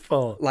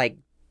delightful. Like,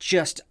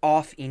 just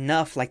off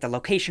enough, like the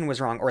location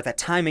was wrong or the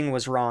timing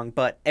was wrong,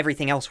 but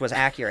everything else was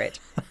accurate.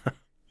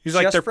 He's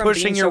like, they're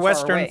pushing your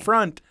Western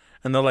Front.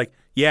 And they're like,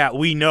 yeah,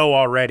 we know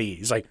already.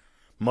 He's like,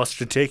 must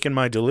have taken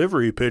my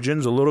delivery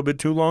pigeons a little bit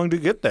too long to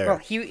get there. Well,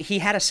 he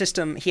had a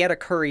system, he had a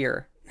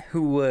courier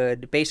who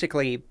would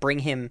basically bring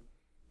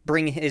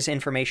his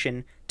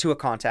information to a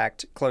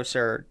contact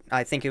closer.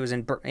 I think it was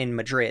in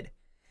Madrid.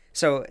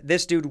 So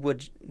this dude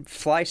would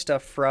fly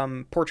stuff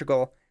from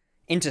Portugal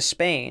into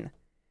Spain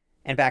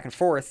and back and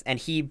forth, and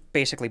he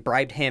basically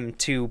bribed him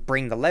to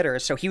bring the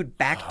letters. So he would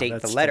backdate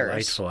the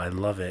letters. Delightful. I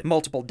love it.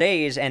 Multiple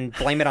days and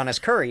blame it on his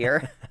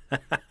courier.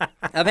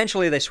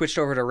 Eventually, they switched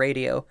over to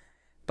radio,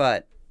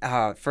 but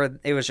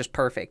it was just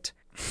perfect.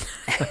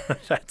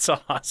 That's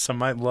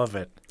awesome. I love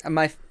it.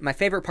 My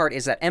favorite part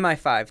is that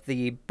MI5,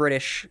 the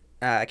British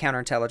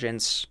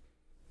counterintelligence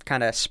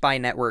kind of spy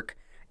network,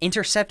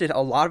 intercepted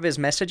a lot of his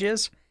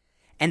messages,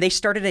 and they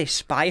started a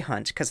spy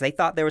hunt because they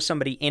thought there was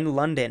somebody in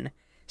London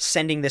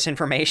sending this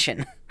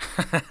information.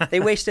 They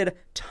wasted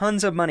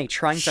tons of money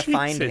trying to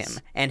find him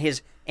and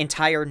his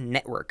entire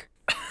network.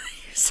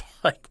 He's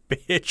like,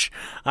 bitch,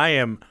 I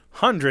am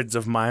hundreds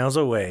of miles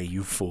away,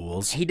 you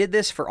fools. He did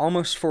this for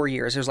almost 4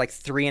 years. It was like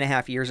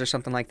 3.5 years or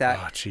something like that.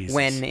 Oh, Jesus.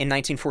 When in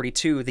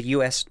 1942, the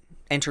U.S.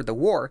 entered the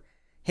war,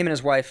 him and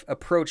his wife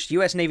approached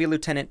U.S. Navy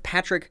Lieutenant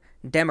Patrick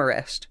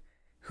Demarest,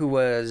 who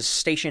was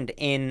stationed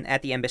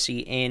at the embassy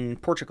in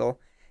Portugal,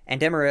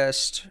 and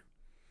Demarest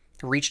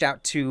reached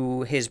out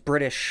to his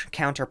British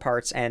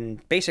counterparts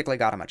and basically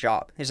got him a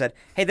job. He said,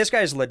 hey, this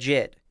guy's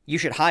legit. You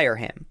should hire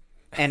him.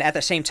 And at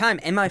the same time,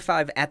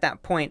 MI5 at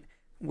that point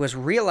was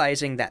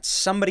realizing that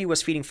somebody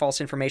was feeding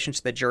false information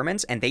to the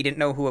Germans, and they didn't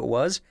know who it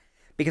was,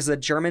 because the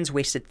Germans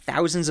wasted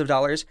thousands of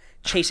dollars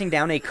chasing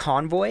down a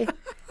convoy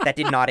that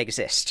did not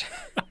exist.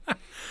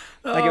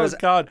 Like, it was,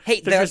 God.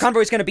 Hey, the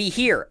convoy's going to be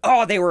here.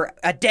 Oh, they were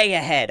a day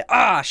ahead.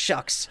 Ah,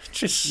 shucks.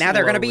 Now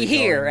they're going to be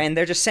here. And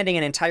they're just sending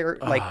an entire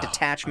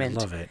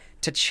detachment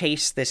to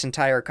chase this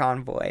entire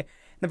convoy. And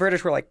the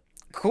British were like,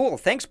 cool,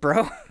 thanks,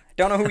 bro.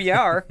 Don't know who you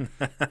are.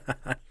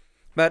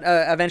 But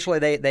eventually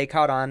they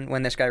caught on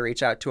when this guy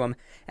reached out to him,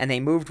 and they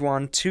moved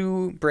one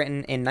to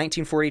Britain in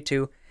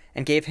 1942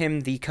 and gave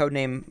him the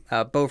codename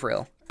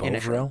Bovril.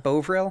 Bovril?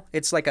 Bovril?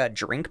 It's like a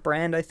drink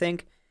brand, I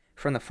think,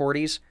 from the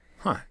 40s.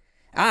 Huh.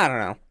 I don't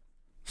know.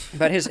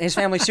 But his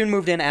family soon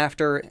moved in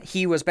after.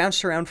 He was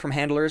bounced around from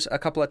handlers a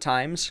couple of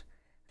times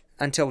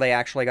until they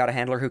actually got a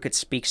handler who could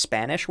speak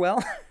Spanish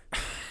well.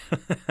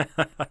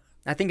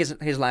 I think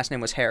his last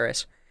name was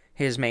Harris,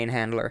 his main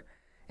handler.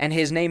 And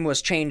his name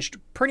was changed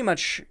pretty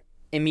much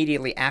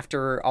immediately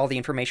after all the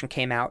information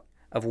came out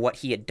of what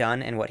he had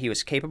done and what he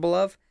was capable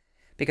of.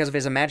 Because of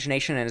his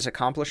imagination and his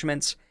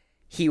accomplishments,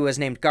 he was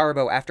named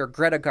Garbo after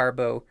Greta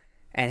Garbo,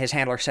 and his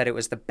handler said it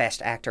was the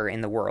best actor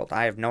in the world.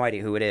 I have no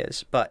idea who it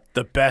is, but...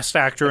 The best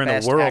actor in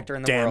the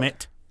world, damn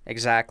it.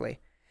 Exactly.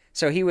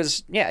 So he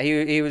was,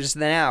 he was the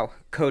now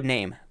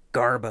codename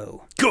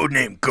Garbo.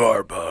 Codename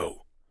Garbo.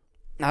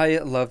 I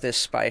love this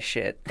spy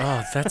shit.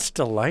 Oh, that's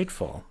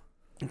delightful.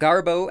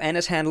 Garbo and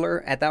his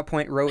handler at that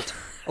point wrote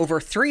over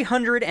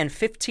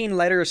 315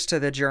 letters to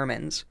the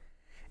Germans,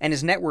 and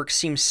his network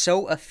seemed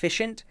so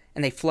efficient,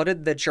 and they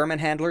flooded the German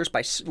handlers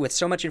with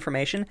so much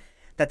information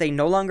that they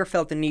no longer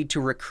felt the need to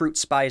recruit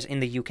spies in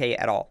the UK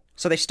at all.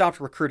 So they stopped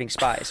recruiting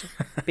spies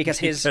because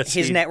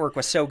his network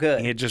was so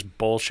good. He had just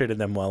bullshitted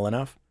them well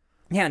enough.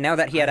 Yeah, now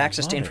that he had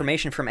access to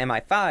information from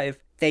MI5,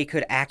 they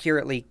could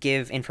accurately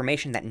give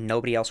information that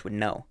nobody else would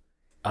know.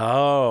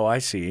 Oh, I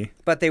see.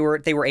 But they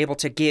were able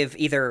to give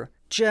either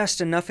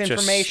just enough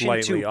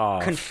information to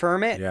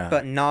confirm it,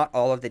 but not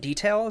all of the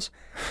details,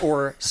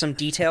 or some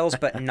details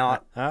but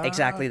not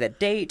exactly the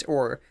date,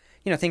 or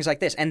things like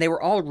this. And they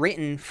were all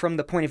written from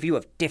the point of view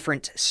of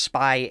different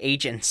spy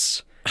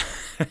agents.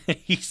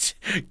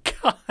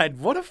 God,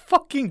 what a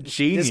fucking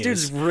genius. This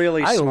dude's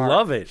really smart. I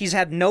love it. He's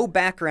had no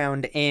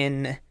background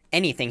in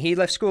anything. He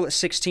left school at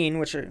 16,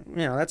 which,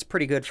 that's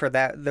pretty good for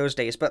those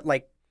days. But,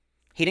 like,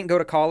 he didn't go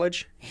to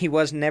college. He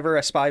was never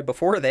a spy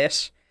before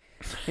this.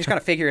 He's kind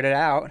of figured it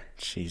out.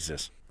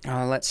 Jesus.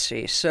 Let's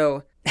see.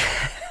 So,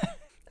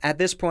 at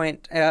this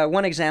point,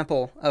 one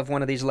example of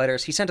one of these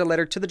letters, he sent a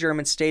letter to the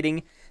Germans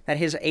stating that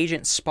his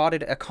agent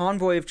spotted a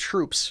convoy of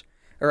troops,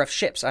 or of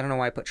ships, I don't know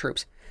why I put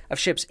troops, of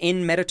ships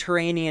in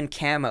Mediterranean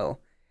camo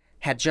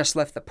had just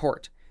left the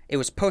port. It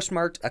was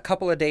postmarked a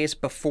couple of days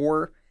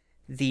before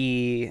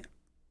the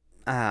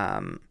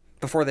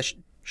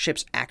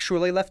ships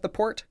actually left the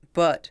port,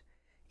 but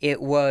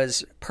it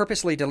was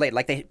purposely delayed.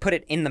 Like, they put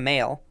it in the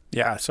mail.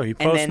 Yeah, so he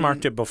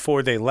postmarked it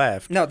before they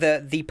left. No,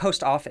 the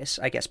post office,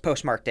 I guess,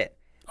 postmarked it.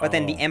 But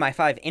then the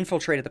MI5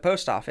 infiltrated the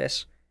post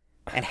office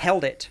and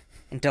held it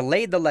and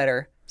delayed the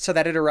letter so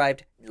that it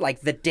arrived,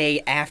 like, the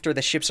day after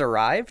the ships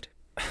arrived.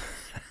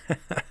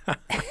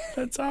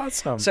 That's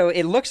awesome. So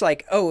it looks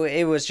like,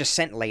 it was just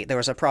sent late. There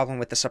was a problem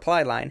with the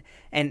supply line.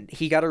 And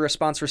he got a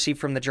response received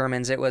from the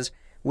Germans. It was,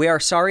 "We are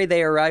sorry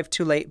they arrived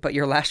too late, but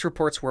your last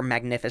reports were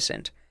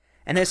magnificent."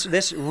 And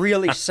this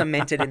really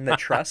cemented in the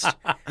trust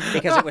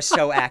because it was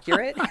so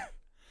accurate.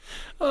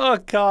 Oh,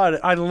 God.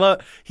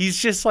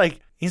 He's like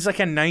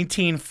a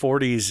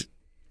 1940s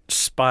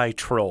spy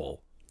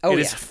troll. It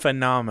is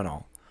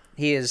phenomenal.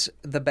 He is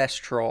the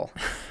best troll.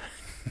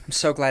 I'm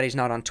so glad he's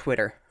not on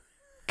Twitter.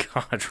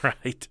 God,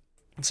 right.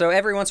 So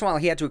every once in a while,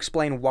 he had to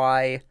explain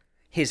why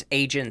his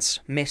agents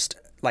missed,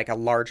 like, a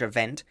large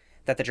event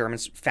that the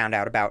Germans found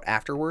out about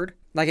afterward.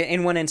 Like,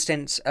 in one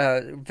instance,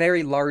 a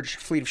very large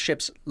fleet of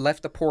ships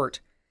left the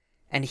port,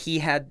 and he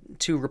had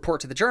to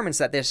report to the Germans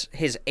that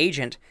his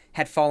agent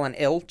had fallen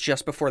ill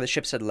just before the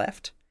ships had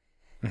left.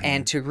 Mm-hmm.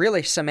 And to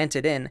really cement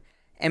it in,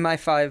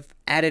 MI5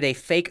 added a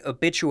fake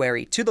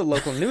obituary to the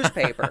local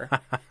newspaper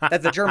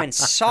that the Germans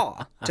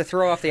saw to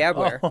throw off the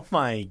Abwehr. Oh,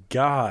 my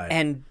God.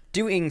 And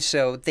doing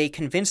so, they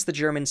convinced the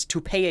Germans to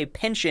pay a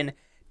pension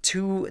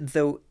to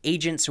the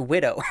agent's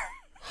widow.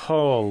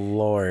 Oh,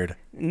 Lord.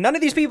 None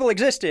of these people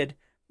existed.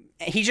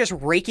 He's just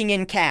raking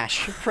in cash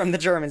from the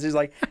Germans. He's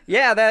like,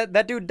 yeah,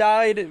 that dude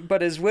died,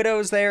 but his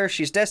widow's there.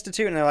 She's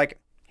destitute. And they're like,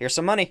 here's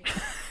some money.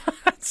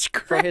 That's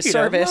great. For his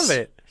service. I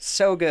love it.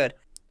 So good.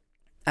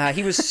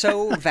 He was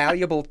so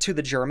valuable to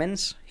the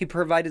Germans. He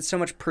provided so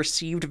much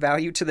perceived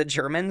value to the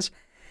Germans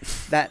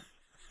that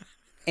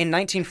in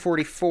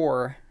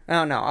 1944...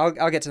 Oh, no, I'll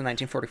get to the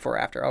 1944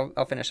 after.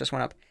 I'll finish this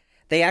one up.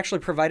 They actually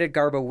provided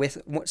Garbo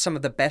with some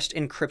of the best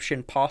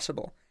encryption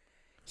possible.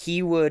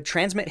 He would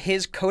transmit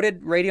his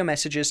coded radio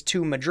messages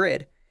to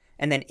Madrid,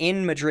 and then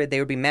in Madrid they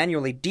would be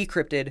manually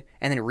decrypted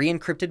and then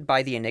re-encrypted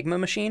by the Enigma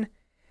machine.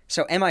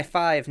 So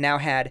MI5 now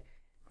had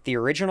the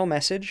original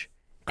message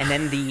and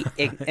then the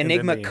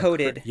Enigma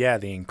coded... the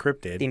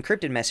encrypted. The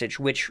encrypted message,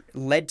 which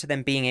led to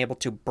them being able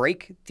to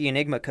break the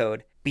Enigma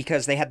code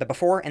because they had the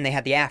before and they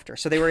had the after.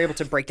 So they were able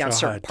to break down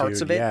certain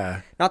parts of it.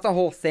 Yeah. Not the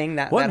whole thing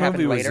that What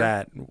happened movie later. was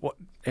that? What?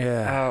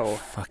 Yeah. Oh,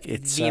 fuck!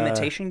 It's The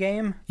Imitation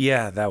Game?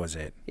 Yeah, that was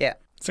it. Yeah.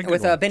 It's a good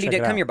With one. Benedict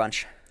Check it out.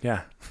 Cumberbatch.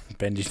 Yeah,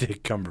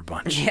 Benedict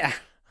Cumberbatch. Yeah.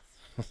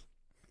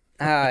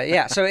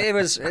 Yeah, so it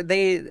was...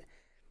 They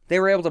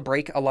were able to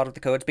break a lot of the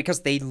codes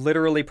because they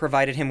literally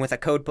provided him with a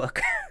code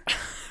book.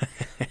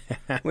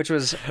 Which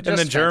was just And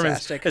the Germans,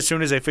 fantastic. as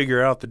soon as they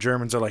figure out, the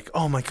Germans are like,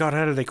 "Oh my God,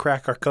 how did they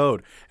crack our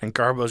code?" And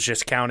Garbo's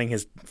just counting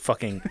his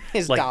fucking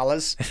His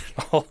dollars.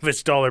 all of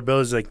his dollar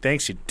bills. He's like,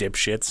 "Thanks, you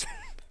dipshits.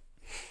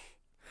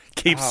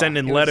 Keep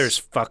sending it letters,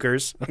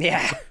 fuckers."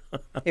 Yeah.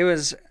 It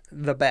was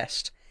the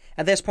best.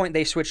 At this point,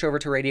 they switched over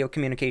to radio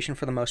communication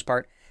for the most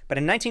part. But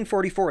in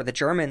 1944, the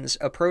Germans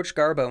approached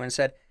Garbo and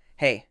said,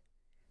 "Hey,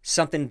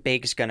 something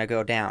big's gonna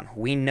go down.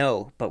 We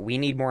know, but we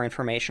need more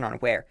information on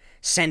where.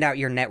 Send out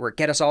your network.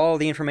 Get us all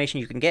the information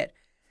you can get."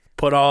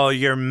 Put all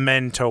your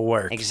men to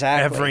work.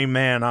 Exactly. Every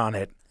man on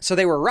it. So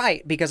they were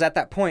right, because at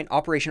that point,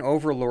 Operation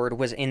Overlord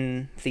was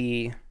in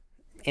the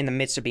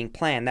midst of being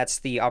planned. That's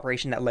the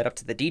operation that led up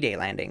to the D-Day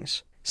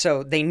landings.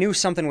 So they knew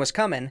something was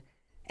coming,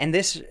 and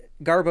this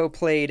Garbo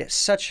played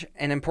such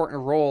an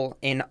important role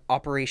in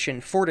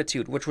Operation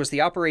Fortitude, which was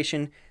the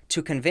operation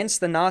to convince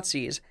the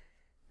Nazis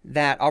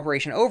that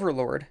Operation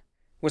Overlord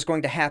was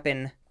going to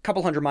happen a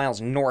couple hundred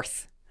miles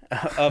north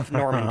of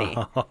Normandy.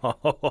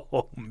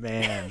 Oh,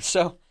 man.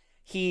 So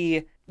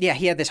he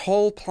had this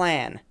whole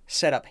plan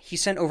set up. He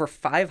sent over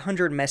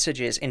 500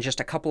 messages in just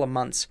a couple of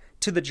months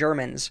to the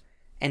Germans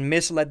and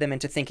misled them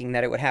into thinking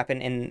that it would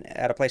happen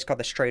at a place called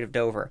the Strait of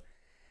Dover,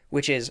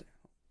 which is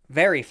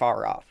very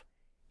far off.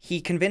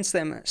 He convinced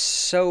them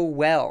so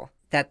well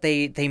that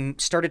they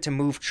started to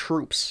move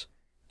troops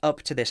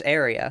up to this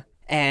area,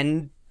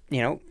 and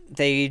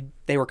they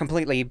were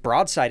completely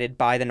broadsided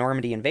by the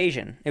Normandy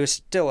invasion. It was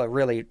still a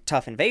really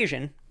tough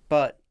invasion,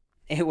 but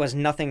it was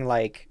nothing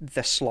like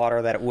the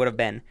slaughter that it would have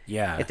been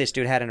if this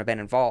dude hadn't have been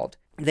involved.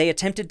 They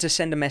attempted to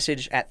send a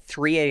message at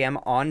 3 a.m.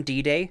 on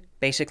D-Day,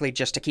 basically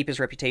just to keep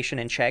his reputation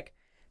in check,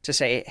 to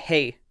say,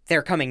 hey,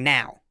 they're coming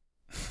now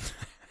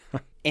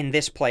in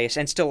this place,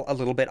 and still a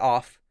little bit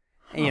off,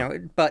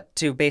 but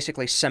to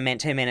basically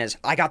cement him in as,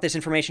 I got this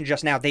information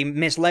just now. They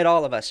misled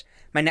all of us.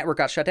 My network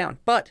got shut down.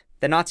 But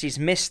the Nazis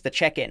missed the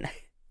check-in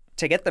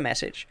to get the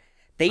message.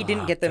 They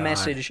didn't get the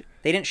message.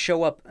 They didn't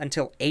show up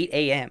until 8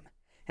 a.m.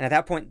 And at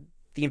that point,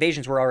 the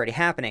invasions were already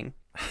happening.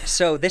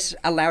 So this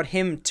allowed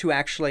him to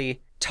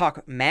actually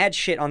talk mad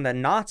shit on the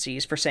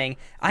Nazis for saying,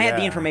 I had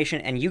the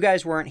information and you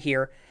guys weren't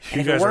here. And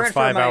you guys were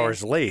 5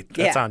 hours late.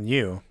 That's on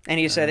you. And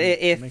he said,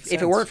 if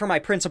it weren't for my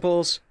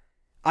principles,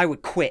 I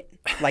would quit.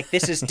 Like,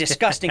 this is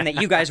disgusting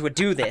that you guys would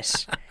do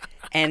this.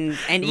 And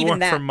even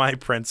that, from my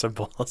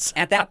principles.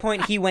 At that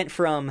point, he went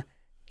from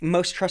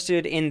most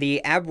trusted in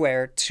the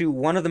Abwehr to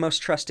one of the most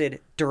trusted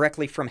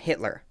directly from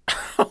Hitler.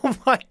 Oh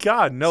my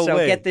God, no way. So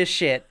get this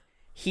shit.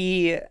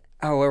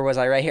 Where was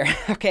I? Right here.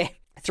 Okay.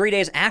 3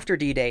 days after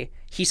D-Day,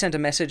 he sent a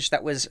message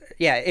that was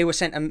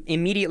sent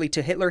immediately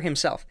to Hitler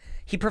himself.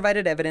 He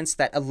provided evidence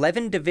that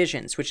 11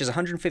 divisions, which is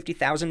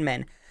 150,000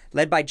 men,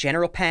 led by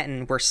General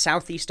Patton, were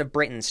southeast of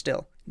Britain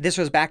still. This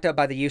was backed up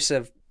by the use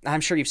of,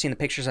 I'm sure you've seen the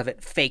pictures of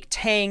it, fake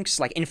tanks,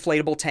 like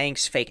inflatable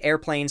tanks, fake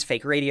airplanes,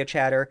 fake radio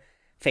chatter,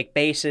 fake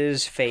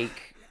bases,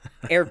 fake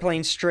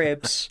airplane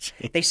strips.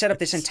 They set up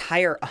this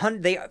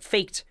they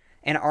faked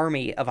an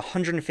army of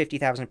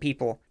 150,000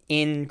 people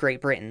in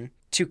Great Britain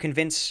to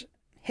convince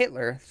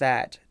Hitler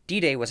that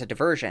D-Day was a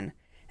diversion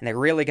and they're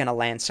really going to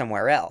land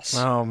somewhere else.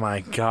 Oh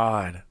my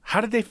God. How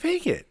did they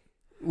fake it?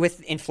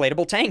 With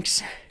inflatable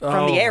tanks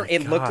from the air.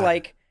 It looked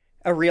like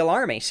a real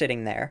army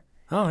sitting there.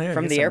 Oh, yeah.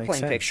 From the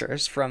airplane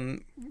pictures,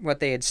 from what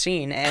they had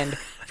seen, and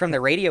from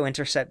the radio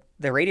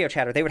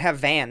chatter. They would have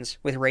vans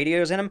with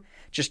radios in them,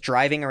 just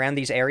driving around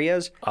these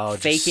areas,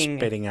 faking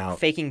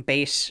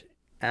base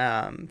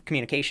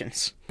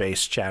communications.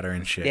 Base chatter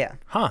and shit. Yeah.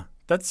 Huh.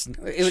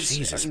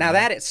 Jesus. Now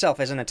that itself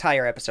is an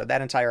entire episode,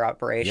 that entire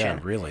operation. Yeah,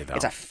 really, though.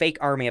 It's a fake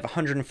army of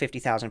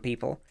 150,000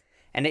 people.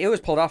 And it was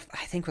pulled off,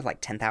 I think, with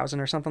like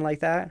 10,000 or something like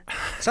that.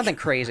 Something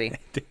crazy.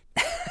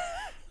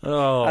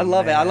 I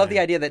love it. I love the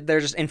idea that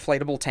there's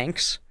inflatable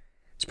tanks.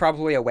 It's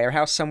probably a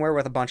warehouse somewhere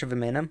with a bunch of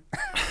them in them.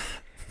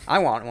 I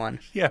want one.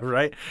 Yeah,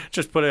 right.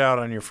 Just put it out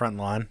on your front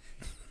lawn.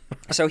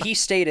 So he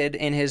stated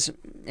in his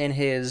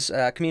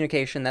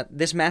communication that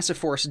this massive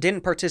force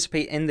didn't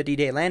participate in the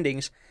D-Day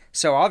landings,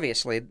 so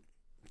obviously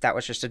that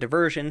was just a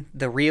diversion.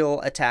 The real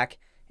attack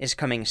is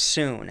coming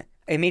soon.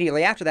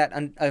 Immediately after that,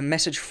 a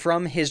message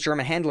from his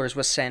German handlers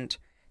was sent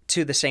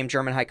to the same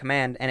German high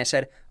command, and it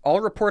said, all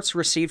reports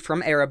received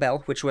from Arabel,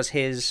 which was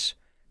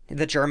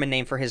the German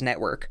name for his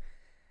network,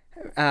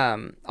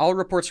 all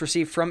reports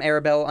received from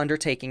Arabel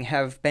undertaking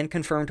have been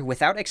confirmed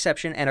without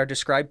exception and are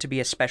described to be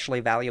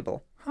especially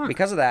valuable. Huh.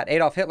 Because of that,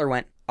 Adolf Hitler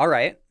went, all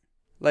right,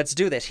 let's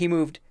do this. He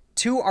moved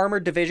 2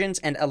 armored divisions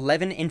and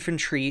 11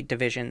 infantry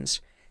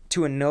divisions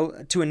to a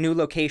new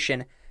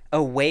location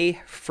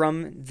away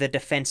from the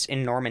defense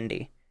in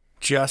Normandy.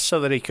 Just so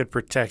that he could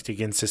protect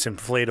against this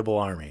inflatable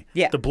army.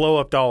 Yeah. The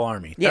blow-up doll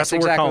army. Yes, That's what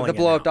exactly. we're calling the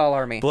blow-up doll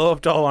army.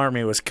 Blow-up doll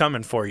army was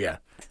coming for you.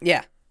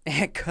 Yeah.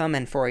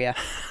 Coming for you.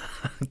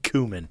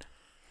 Cumin.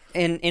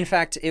 And in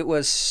fact, it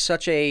was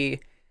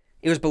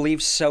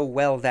believed so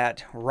well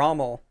that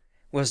Rommel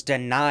was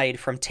denied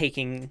from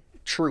taking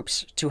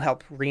troops to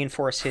help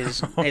reinforce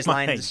his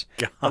lines.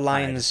 The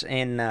lines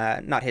in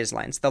not his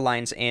lines, the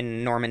lines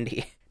in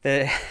Normandy.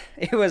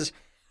 It was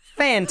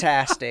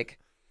fantastic.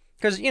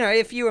 Because,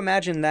 if you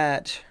imagine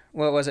that,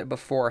 what was it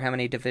before? How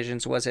many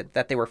divisions was it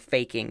that they were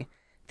faking,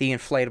 the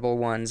inflatable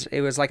ones? It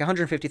was like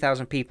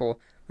 150,000 people.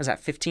 Was that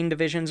 15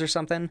 divisions or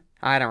something?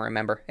 I don't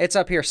remember. It's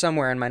up here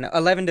somewhere in my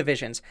 11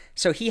 divisions.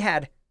 So he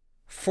had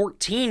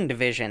 14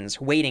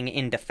 divisions waiting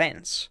in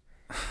defense.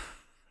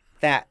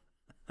 That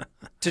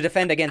to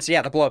defend against,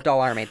 the blow-up doll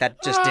army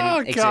that just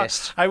didn't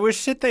exist. I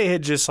wish that they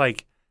had just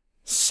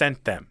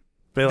sent them.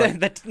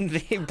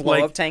 The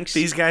blow-up tanks.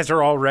 These guys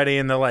are all ready,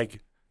 and they're like,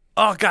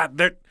 "Oh God,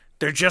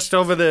 they're just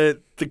over the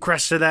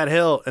crest of that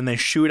hill," and they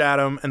shoot at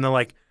them, and they're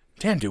like,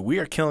 "Damn, dude, we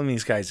are killing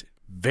these guys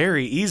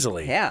very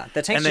easily." Yeah,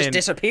 the tanks just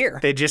disappear.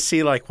 They just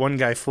see one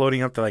guy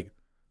floating up. They're like,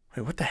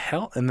 "Wait, what the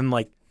hell?" And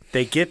then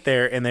they get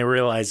there and they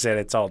realize that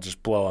it's all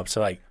just blow up.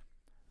 So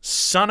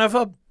son of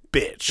a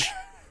bitch.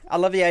 I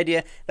love the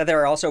idea that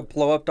there are also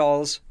blow up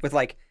dolls with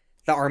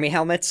the army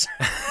helmets.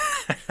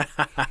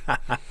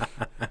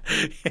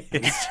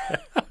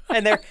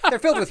 And they're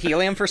filled with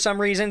helium for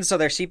some reason, so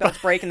their seatbelts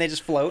break and they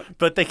just float.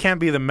 But they can't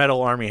be the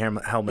metal army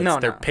helmets. No,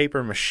 they're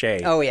paper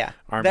mache. Oh yeah,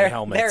 army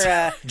helmets.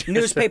 They're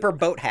newspaper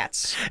boat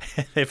hats.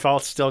 They've all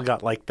still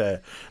got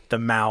the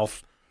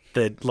mouth,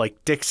 the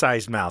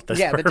dick-sized mouth. That's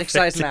perfect. The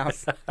dick-sized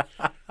mouth.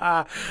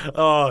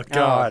 Oh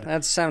God,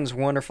 that sounds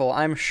wonderful.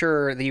 I'm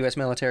sure the U.S.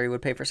 military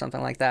would pay for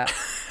something like that.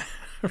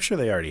 I'm sure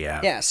they already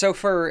have. Yeah. So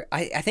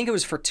I think it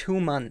was for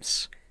 2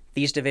 months,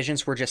 these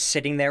divisions were just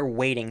sitting there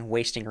waiting,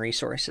 wasting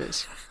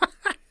resources.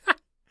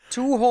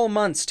 2 whole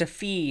months to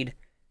feed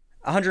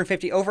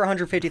over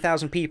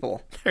 150,000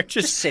 people. They're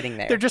just sitting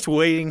there. They're just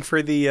waiting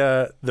for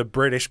the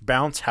British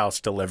bounce house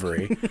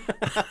delivery.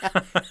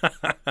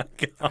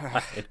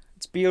 God.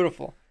 It's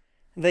beautiful.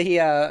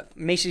 The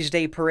Macy's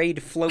Day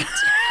Parade float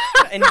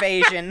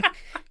invasion.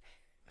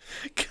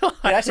 God,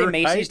 Did I say right?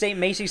 Macy's Day?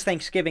 Macy's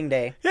Thanksgiving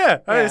Day. Yeah,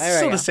 it's there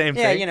still you the go. same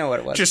thing. Yeah, you know what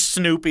it was. Just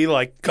Snoopy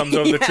comes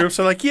over the troops.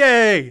 They're like,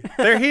 "Yay,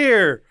 they're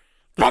here!"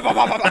 Pop, pop,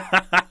 pop,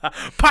 pop,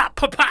 pop,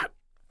 pop, pop.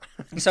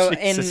 So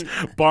Jesus.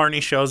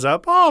 Barney shows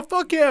up. Oh,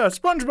 fuck yeah,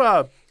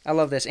 SpongeBob. I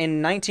love this.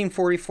 In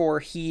 1944,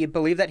 he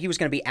believed that he was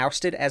going to be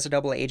ousted as a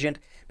double agent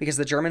because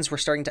the Germans were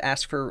starting to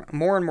ask for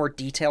more and more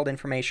detailed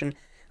information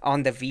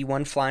on the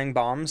V-1 flying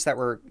bombs that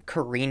were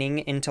careening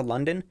into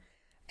London,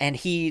 and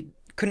he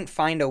couldn't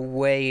find a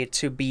way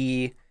to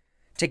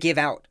give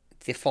out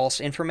the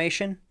false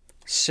information.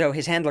 So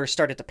his handlers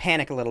started to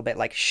panic a little bit,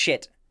 like,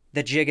 shit,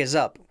 the jig is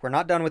up. We're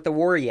not done with the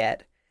war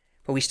yet,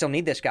 but we still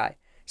need this guy.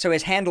 So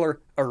his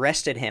handler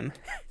arrested him.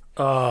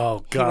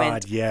 Oh, God,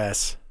 went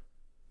yes.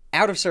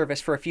 out of service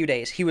for a few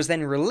days. He was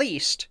then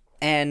released,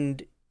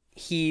 and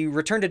he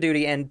returned to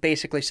duty and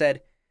basically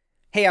said,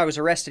 hey, I was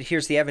arrested,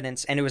 here's the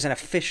evidence. And it was an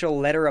official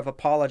letter of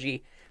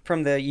apology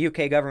from the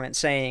UK government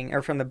saying,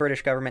 or from the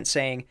British government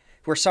saying,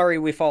 we're sorry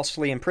we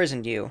falsely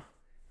imprisoned you.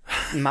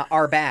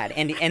 Our bad.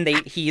 And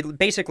he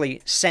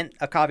basically sent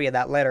a copy of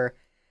that letter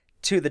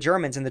to the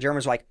Germans, and the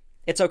Germans were like,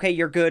 it's okay,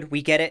 you're good,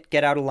 we get it,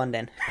 get out of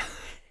London.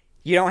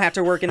 You don't have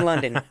to work in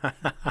London.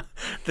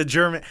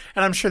 And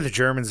I'm sure the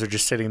Germans are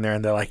just sitting there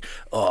and they're like,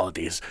 oh,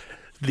 these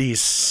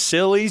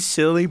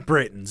silly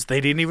Britons, they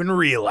didn't even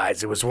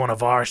realize it was one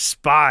of our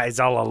spies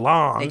all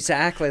along.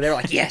 Exactly. They're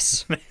like,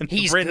 yes,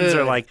 he's the Britons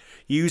good. are like,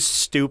 you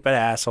stupid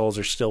assholes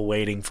are still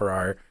waiting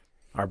for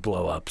our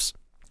blow-ups.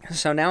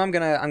 So now I'm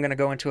gonna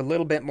go into a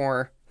little bit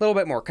more,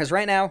 because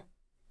right now,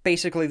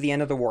 basically the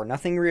end of the war.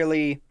 Nothing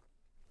really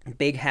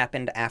big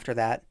happened after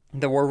that.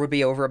 The war would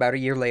be over about a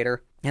year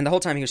later, and the whole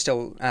time he was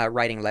still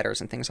writing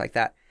letters and things like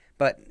that.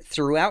 But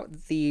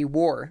throughout the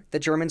war, the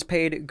Germans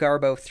paid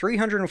Garbo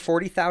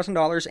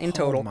 $340,000 in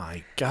total. Oh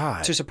my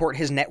God. To support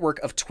his network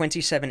of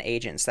 27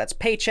 agents. That's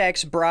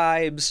paychecks,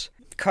 bribes,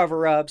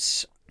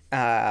 cover-ups,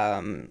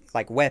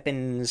 like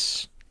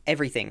weapons,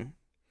 everything.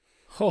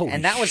 Holy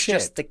And that was shit.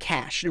 just the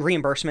cash,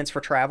 reimbursements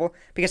for travel,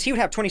 because he would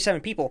have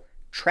 27 people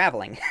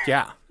traveling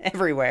Yeah.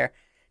 everywhere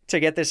to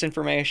get this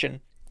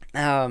information.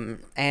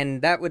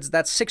 And that's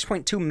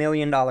 $6.2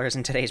 million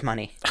in today's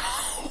money.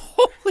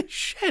 Holy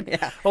shit.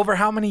 Yeah. Over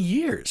how many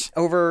years?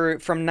 Over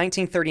from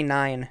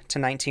 1939 to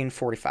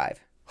 1945.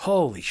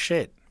 Holy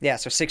shit. Yeah,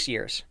 so 6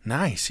 years.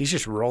 Nice. He's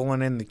just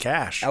rolling in the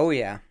cash. Oh,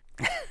 yeah.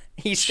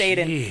 He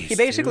Jeez,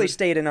 basically dude.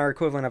 stayed in our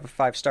equivalent of a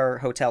 5-star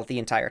hotel the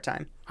entire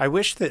time. I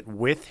wish that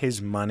with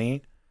his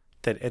money,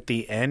 that at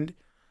the end,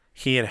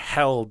 he had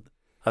held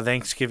a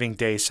Thanksgiving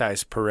Day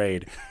size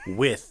parade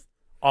with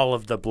all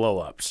of the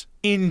blow-ups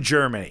in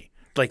Germany.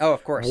 Like, Oh,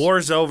 of course.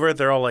 War's over.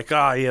 They're all like,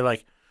 oh, yeah,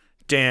 like,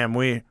 damn,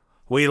 we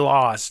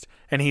lost.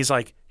 And he's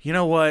like, you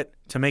know what?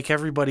 To make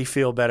everybody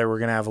feel better, we're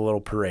going to have a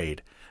little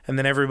parade. And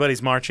then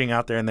everybody's marching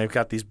out there, and they've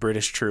got these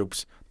British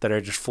troops that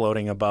are just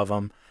floating above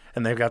them.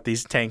 And they've got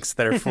these tanks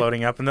that are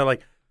floating up. And they're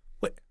like,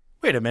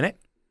 wait a minute.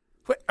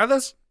 Wait, are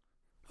those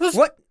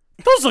What?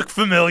 Those look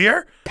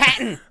familiar.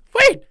 Patton!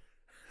 Wait,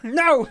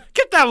 No!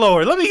 get that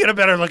lower. Let me get a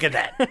better look at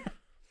that.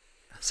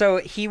 So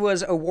he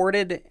was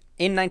awarded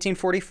in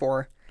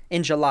 1944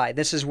 in July.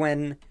 This is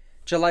when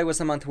July was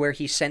the month where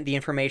he sent the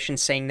information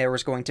saying there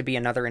was going to be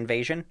another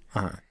invasion.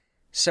 Uh-huh.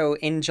 So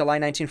in July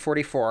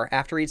 1944,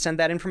 after he'd sent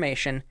that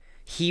information,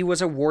 he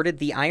was awarded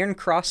the Iron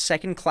Cross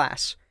Second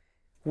Class,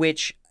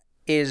 which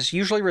is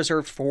usually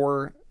reserved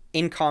for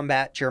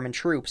in-combat German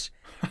troops.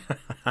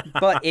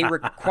 But it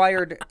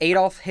required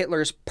Adolf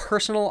Hitler's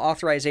personal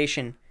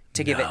authorization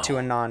to give it to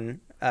a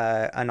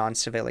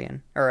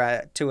non-civilian,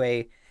 or to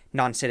a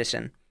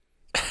non-citizen.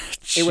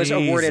 It was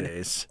awarded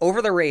Jesus.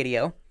 over the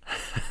radio,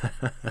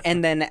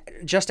 and then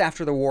just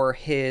after the war,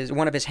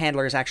 one of his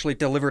handlers actually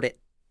delivered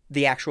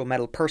the actual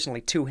medal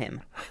personally to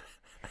him.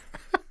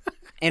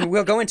 And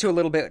we'll go into a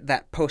little bit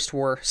that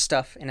post-war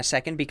stuff in a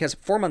second, because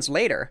 4 months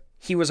later,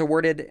 he was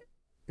awarded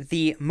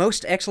the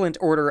Most Excellent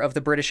Order of the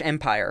British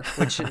Empire,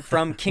 which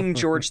from King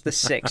George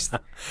VI.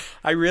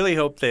 I really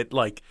hope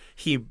that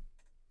he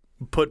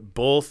put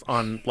both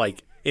on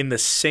in the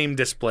same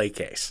display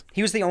case.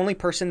 He was the only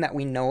person that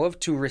we know of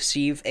to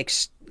receive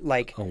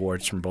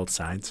Awards from both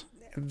sides.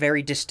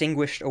 very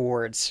distinguished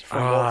awards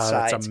from Ah, both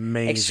sides. that's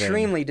amazing.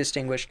 Extremely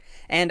distinguished.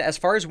 And as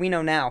far as we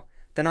know now,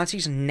 the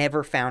Nazis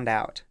never found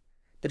out.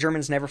 The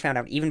Germans never found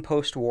out, even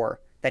post-war,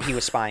 that he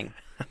was spying.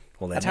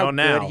 Well, they That's know how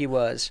now. good he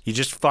was. You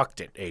just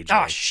fucked it, AJ.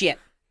 Oh, shit.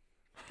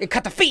 It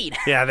cut the feed.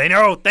 Yeah, they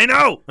know. They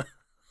know.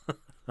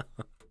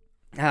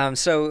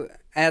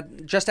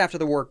 Just after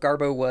the war,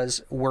 Garbo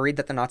was worried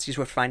that the Nazis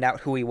would find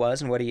out who he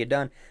was and what he had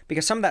done,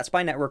 because some of their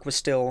spy network was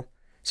still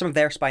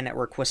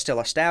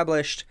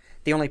established.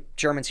 The only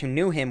Germans who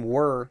knew him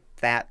were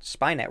that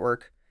spy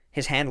network,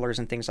 his handlers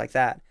and things like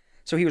that.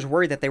 So he was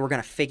worried that they were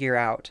going to figure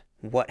out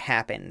what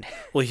happened.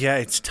 Well, yeah,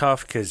 it's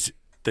tough because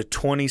the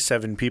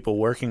 27 people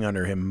working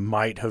under him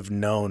might have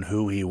known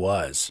who he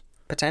was.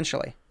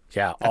 Potentially.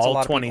 Yeah, That's a lot all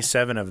of people.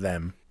 27 of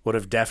them would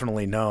have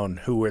definitely known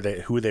who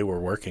they were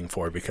working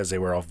for because they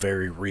were all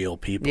very real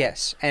people.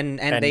 Yes, and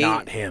they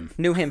not him.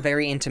 knew him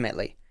very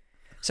intimately.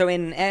 So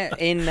in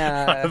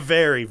a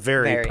very,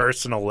 very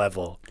personal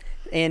level.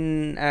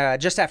 In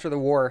just after the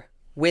war,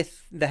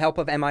 with the help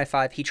of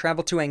MI5, he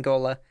traveled to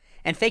Angola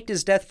and faked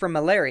his death from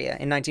malaria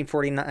in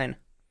 1949.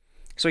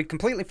 So he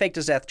completely faked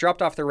his death,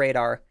 dropped off the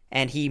radar,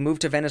 and he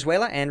moved to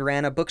Venezuela and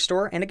ran a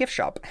bookstore and a gift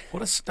shop.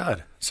 What a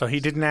stud. So he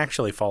didn't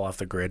actually fall off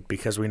the grid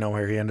because we know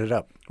where he ended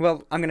up.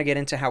 Well, I'm going to get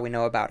into how we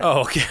know about it.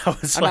 Oh, okay.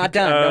 I'm not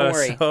done, don't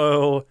worry.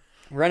 So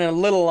running a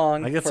little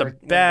long. I got some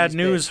bad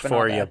news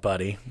for you,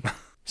 buddy.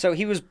 So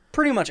he was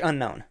pretty much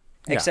unknown,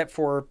 except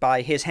for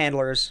by his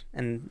handlers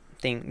and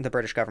the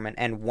British government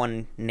and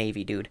one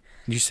Navy dude.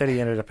 You said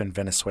he ended up in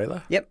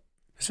Venezuela? Yep.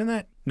 Isn't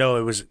that? No,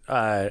 it was,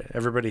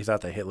 everybody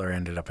thought that Hitler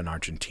ended up in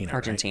Argentina,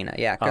 Argentina, right?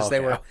 yeah, because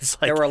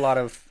there were a lot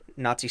of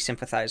Nazi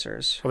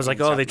sympathizers. I was like,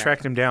 oh, they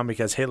tracked him down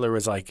because Hitler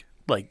was like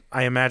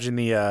I imagine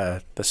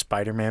the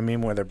Spider-Man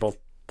meme where they're both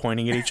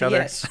pointing at each other.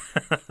 Yes.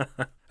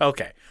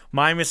 Okay,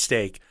 my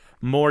mistake.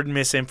 More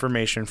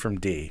misinformation from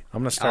D.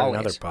 I'm going to start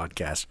another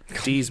podcast.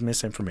 D's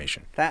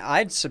misinformation. That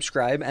I'd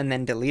subscribe and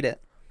then delete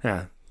it.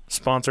 Yeah.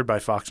 Sponsored by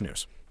Fox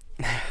News.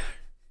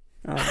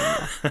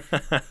 Oh,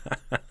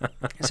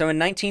 so in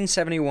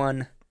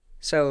 1971,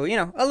 so,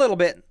 a little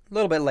bit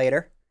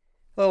later,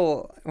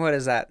 what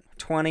is that,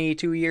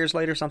 22 years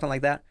later, something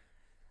like that?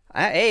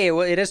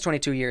 It is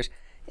 22 years.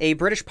 A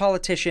British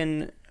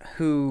politician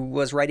who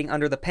was writing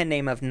under the pen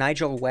name of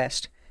Nigel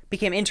West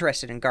became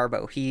interested in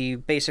Garbo. He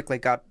basically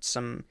got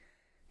some,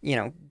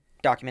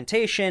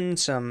 documentation,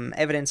 some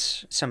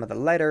evidence, some of the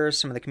letters,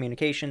 some of the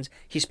communications.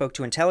 He spoke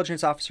to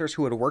intelligence officers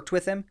who had worked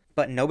with him,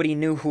 but nobody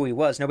knew who he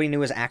was. Nobody knew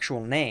his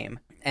actual name.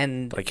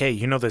 And like, hey,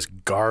 you know this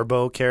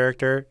Garbo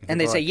character?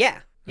 And they say, yeah,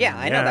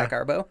 I know that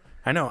Garbo.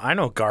 I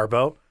know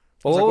Garbo.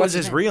 Well, what was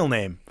his real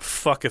name?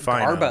 Fuck if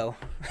I know. Garbo.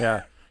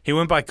 Yeah, he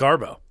went by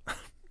Garbo.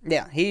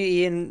 Yeah,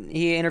 he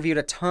interviewed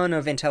a ton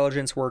of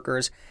intelligence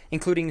workers,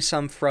 including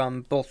some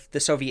from both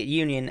the Soviet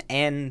Union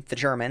and the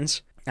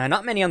Germans.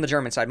 Not many on the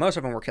German side. Most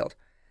of them were killed.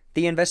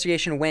 The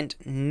investigation went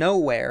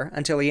nowhere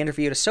until he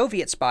interviewed a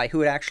Soviet spy who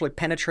had actually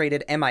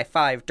penetrated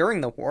MI5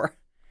 during the war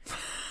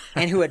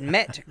and who had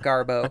met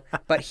Garbo,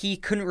 but he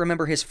couldn't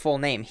remember his full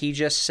name. He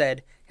just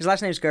said, his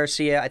last name's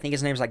Garcia. I think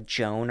his name's like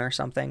Joan or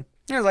something.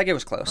 It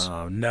was close.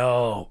 Oh,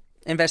 no.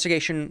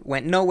 Investigation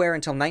went nowhere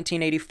until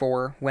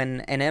 1984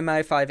 when an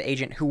MI5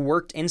 agent who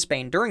worked in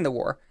Spain during the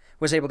war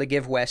was able to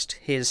give West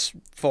his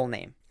full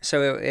name.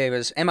 So it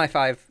was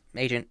MI5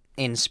 agent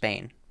in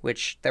Spain,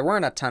 which there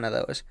weren't a ton of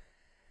those.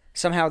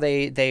 Somehow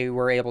they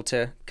were able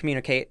to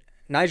communicate.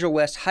 Nigel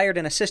West hired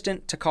an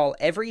assistant to call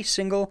every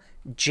single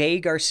J.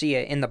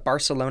 Garcia in the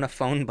Barcelona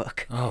phone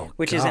book,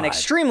 which is an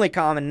extremely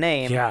common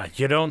name. Yeah,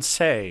 you don't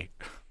say.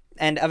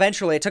 And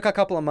eventually, it took a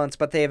couple of months,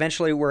 but they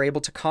eventually were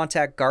able to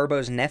contact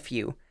Garbo's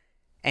nephew,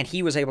 and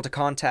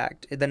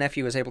the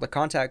nephew was able to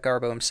contact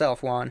Garbo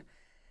himself, Juan,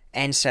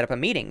 and set up a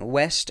meeting.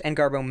 West and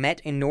Garbo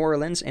met in New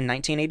Orleans in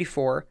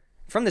 1984.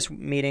 From this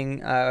meeting,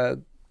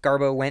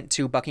 Garbo went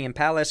to Buckingham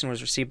Palace and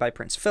was received by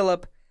Prince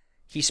Philip.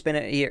 He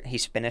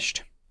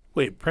finished.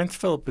 Wait, Prince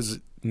Philip is...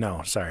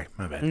 No, sorry,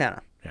 my bad. No.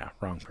 Yeah,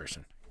 wrong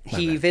person.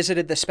 He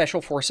visited the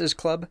Special Forces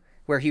Club,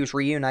 where he was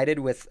reunited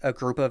with a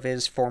group of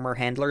his former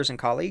handlers and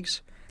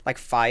colleagues. Like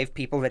 5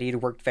 people that he'd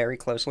worked very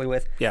closely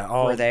with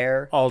were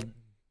there. All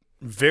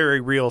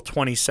very real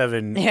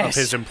 27 of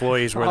his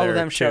employees were there, all of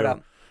them showed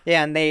up.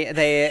 Yeah, and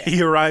they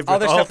he arrived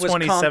with all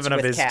 27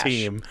 of his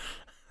team.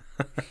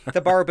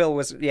 The bar bill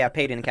was,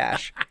 paid in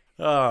cash.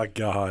 Oh,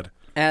 God.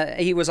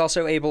 He was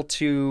also able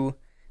to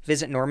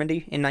visit Normandy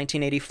in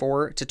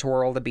 1984 to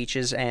tour all the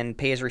beaches and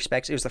pay his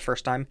respects. It was the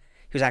first time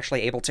he was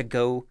actually able to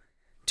go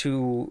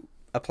to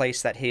a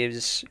place that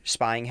his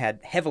spying had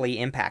heavily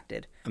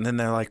impacted. And then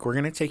they're like, we're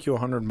going to take you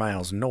 100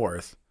 miles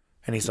north.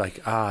 And he's like,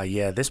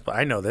 yeah,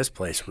 I know this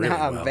place really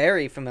well. I'm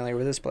very familiar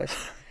with this place.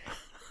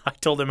 I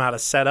told him how to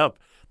set up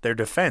their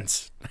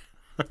defense.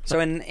 So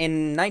in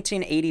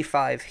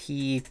 1985,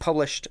 he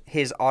published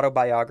his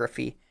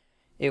autobiography.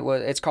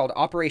 It's called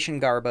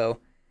Operation Garbo.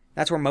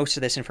 That's where most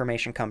of this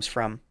information comes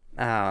from.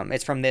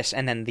 It's from this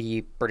and then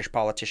the British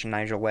politician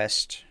Nigel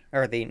West,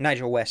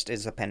 Nigel West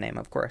is the pen name,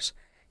 of course.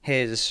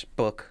 His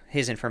book,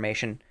 his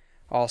information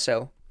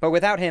also. But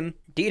without him,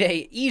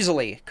 D-Day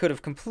easily could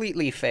have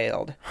completely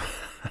failed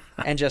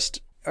and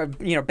just,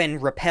 been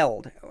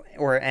repelled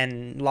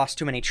and lost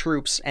too many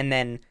troops. And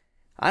then,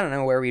 I don't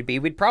know where we'd be.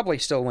 We'd probably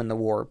still win the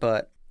war,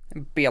 but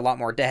it'd be a lot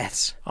more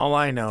deaths. All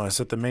I know is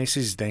that the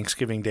Macy's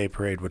Thanksgiving Day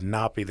Parade would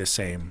not be the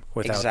same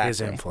without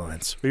his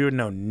influence. We would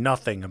know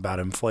nothing about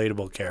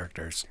inflatable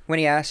characters. When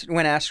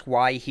asked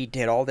why he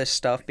did all this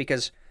stuff,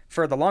 because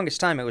for the longest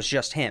time it was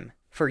just him.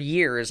 For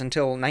years,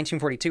 until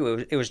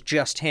 1942, it was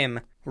just him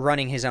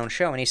running his own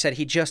show. And he said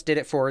he just did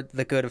it for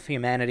the good of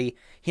humanity.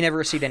 He never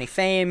received any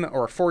fame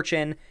or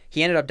fortune.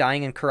 He ended up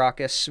dying in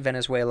Caracas,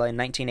 Venezuela in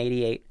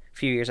 1988, a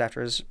few years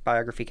after his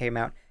biography came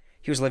out.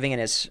 He was living in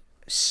his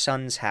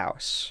son's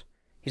house.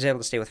 He was able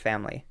to stay with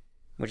family,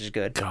 which is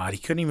good. God, he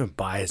couldn't even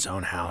buy his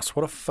own house.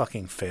 What a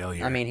fucking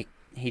failure. I mean,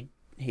 He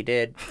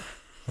did.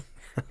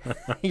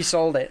 He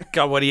sold it.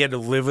 God, what, he had to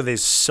live with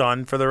his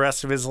son for the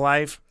rest of his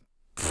life?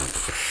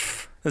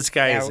 This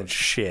guy isn't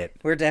shit.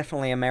 We're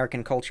definitely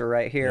American culture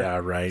right here. Yeah,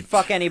 right.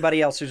 Fuck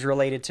anybody else who's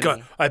related to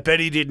me. I bet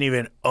he didn't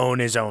even own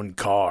his own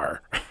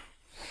car.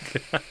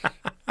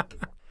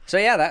 So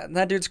yeah,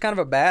 that dude's kind of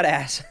a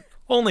badass.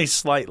 Only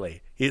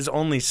slightly. He's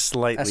only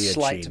slightly a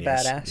slight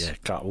genius. badass. Yeah,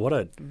 God, what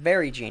a...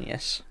 Very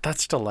genius.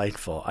 That's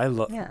delightful. I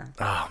love... Yeah.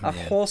 Oh, A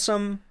man.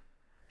 wholesome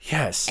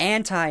Yes.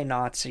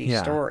 anti-Nazi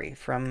story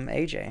from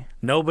AJ.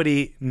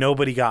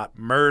 Nobody got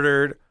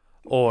murdered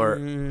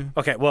or...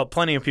 Okay, well,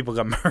 plenty of people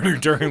got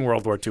murdered during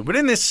World War II. But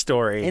in this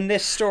story... In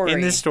this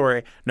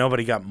story,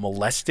 nobody got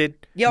molested.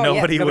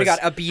 Nobody got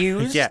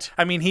abused. Yeah.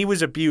 I mean, he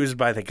was abused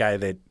by the guy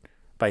that...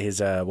 By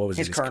his... what was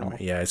it? His colonel.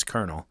 Yeah, his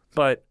colonal.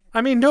 But...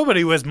 I mean,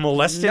 nobody was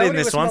molested in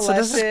this one, so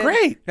this is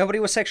great. Nobody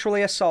was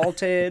sexually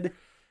assaulted.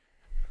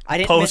 I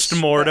didn't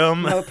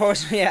Post-mortem.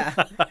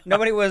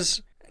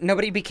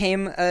 Nobody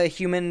became a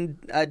human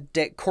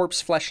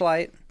corpse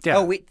fleshlight. Yeah.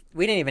 Oh, we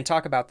didn't even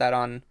talk about that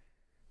on.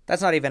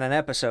 That's not even an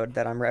episode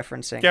that I'm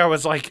referencing. Yeah, I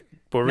was like,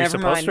 were we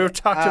supposed to have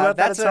talked about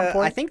that at some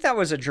point? I think that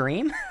was a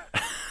dream.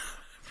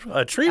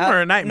 A dream or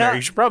a nightmare?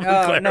 You should probably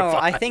clarify. No,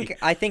 I think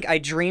I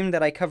dreamed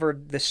that I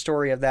covered the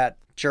story of that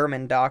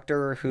German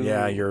doctor who...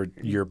 Yeah,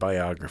 your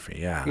biography,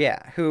 yeah.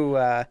 Yeah, who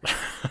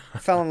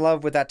fell in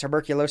love with that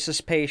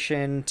tuberculosis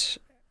patient,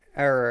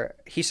 or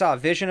he saw a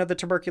vision of the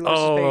tuberculosis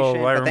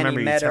patient, I but then remember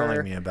he you met telling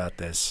her, me about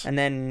this. and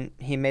then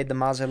he made the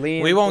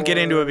mausoleum. We won't for get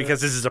into her, it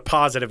because this is a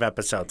positive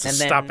episode, so and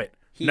then stop it.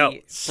 He No,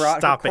 brought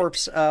stop her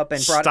corpse up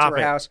and brought it to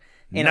her house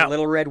in a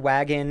little red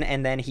wagon,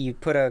 and then he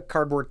put a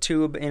cardboard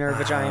tube in her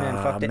vagina and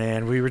fucked it.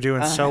 Man, we were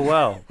doing so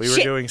well. We were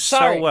doing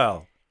sorry. so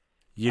well.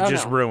 You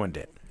just ruined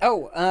it.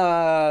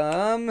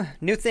 Oh,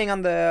 new thing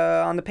on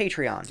the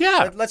Patreon.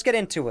 Yeah. Let's get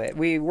into it.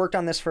 We worked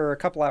on this for a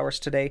couple hours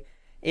today.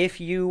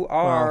 If you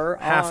are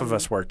half of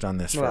us worked on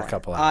this for a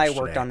couple hours I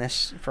worked today. on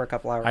this for a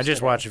couple hours I just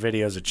today. watched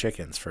videos of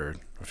chickens for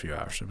a few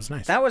hours. It was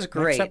nice. That was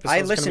great. Next I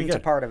episode's gonna be listened to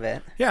good. part of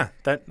it. Yeah,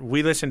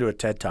 we listened to a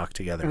TED Talk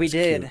together. We It was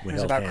did. cute. We It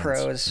was held about hands.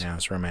 crows. Yeah, it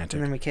was romantic.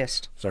 And then we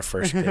kissed. It was our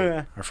first date.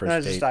 Our first That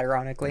was date. just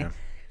ironically. Yeah.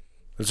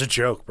 It was a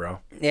joke, bro.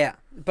 Yeah,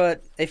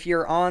 but if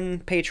you're on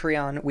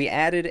Patreon, we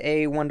added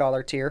a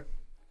 $1 tier.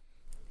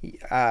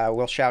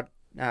 We'll shout.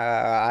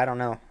 I don't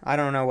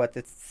know what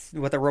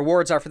the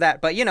rewards are for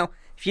that, but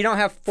if you don't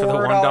have $4 For the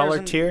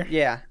 $1 tier?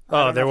 yeah.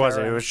 Oh, there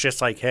wasn't. It was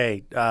just like,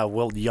 hey,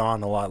 we'll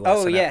yawn a lot less.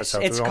 Oh in yes,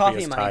 episodes. it's We won't be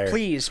coffee as money. tired.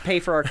 Please pay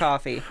for our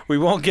coffee. We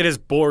won't get as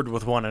bored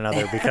with one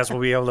another because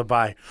we'll be able to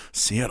buy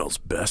Seattle's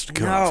best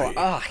coffee.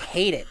 No,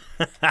 hate it.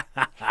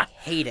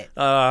 Hate it.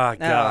 Oh,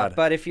 God.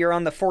 But if you're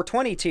on the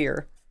 420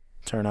 tier,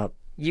 Turn up.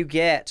 you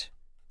get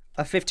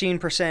a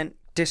 15%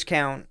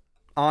 discount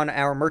on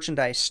our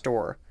merchandise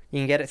store. You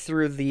can get it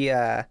through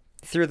the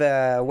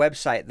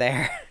website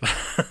there.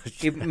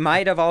 You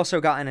might have also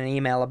gotten an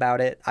email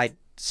about it. I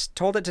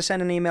told it to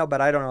send an email,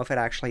 but I don't know if it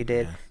actually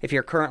did, if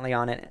you're currently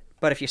on it.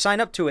 But if you sign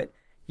up to it,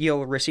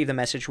 you'll receive the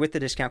message with the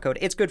discount code.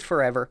 It's good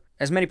forever.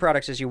 As many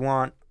products as you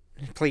want,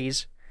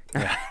 please.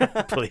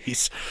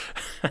 Please.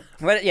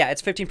 But yeah,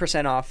 it's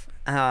 15% off.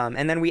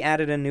 And then we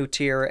added a new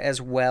tier as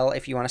well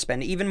if you want to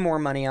spend even more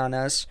money on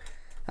us.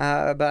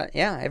 But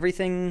yeah,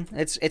 everything,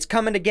 it's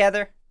coming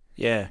together.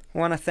 Yeah. I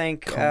want to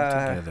thank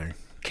Together.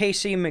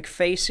 Casey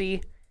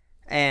McFacey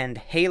and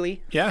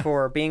Haley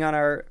for being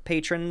our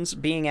patrons.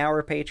 Being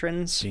our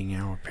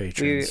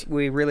patrons.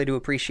 We really do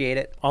appreciate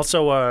it.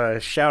 Also,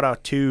 shout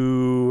out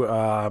to,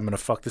 I'm going to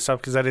fuck this up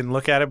because I didn't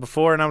look at it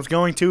before and I was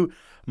going to,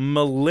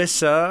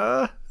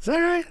 Melissa. Is that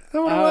right? Is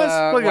that what it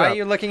was? Look it why up. are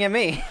you looking at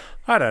me?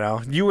 I don't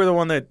know. You were the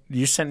one that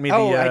you sent me the.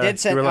 I did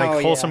send. You were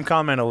like wholesome yeah.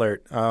 comment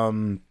alert.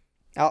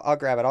 I'll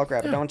grab it.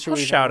 Don't you I'll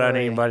even shout out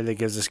worry. anybody that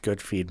gives us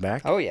good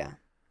feedback. Oh yeah.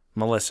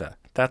 Melissa.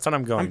 That's what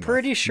I'm going. I'm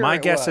pretty with. sure My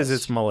it guess is was.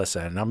 it's Melissa,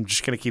 and I'm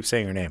just gonna keep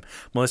saying her name.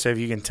 Melissa, if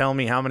you can tell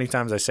me how many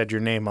times I said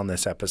your name on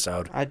this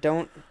episode, I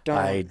don't.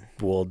 I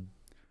will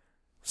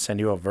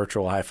send you a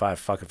virtual high five.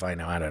 Fuck if I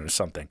know. I don't know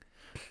something.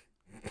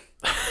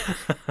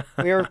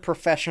 We're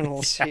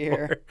professionals Yeah,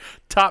 here. we're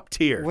top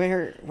tier.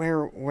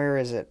 Where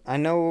is it? I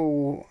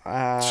know.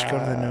 Just go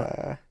to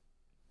the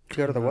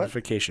Go to the what?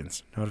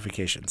 Notifications.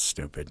 Notifications.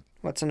 Stupid.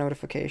 What's a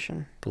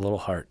notification? The little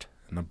heart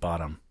in the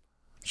bottom.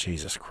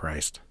 Jesus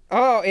Christ.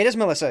 Oh, it is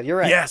Melissa. You're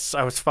right. Yes,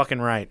 I was fucking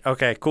right.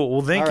 Okay, cool.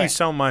 Well, thank All you right.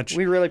 so much.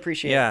 We really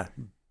appreciate it. Yeah.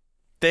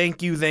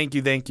 Thank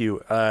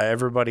you.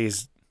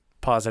 Everybody's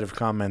positive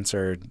comments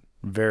are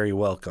very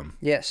welcome.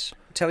 Yes.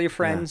 Tell your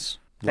friends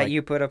that Like-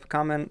 you put up a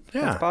comment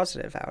that's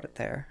positive out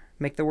there.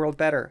 Make the world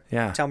better.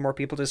 Yeah. Tell more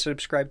people to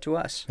subscribe to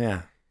us.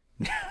 Yeah.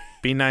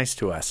 Be nice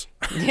to us.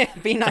 Yeah,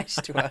 be nice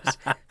to us.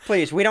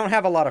 Please, we don't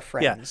have a lot of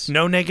Yeah. friends.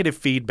 No negative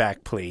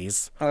feedback,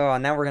 please. Oh,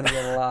 now we're going to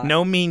get a lot.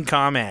 No mean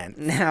comment.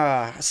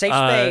 Safe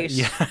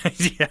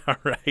space. Yeah,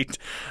 right.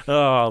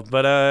 Oh,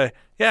 but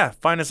yeah,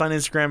 find us on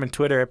Instagram and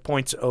Twitter at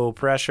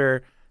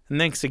points-o-pressure. And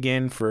thanks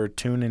again for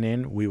tuning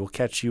in. We will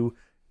catch you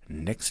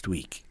next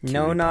week.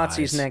 No Cutie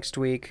Nazis pies. next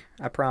week.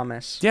 I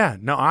promise. Yeah,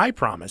 no, I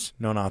promise.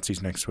 No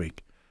Nazis next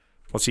week.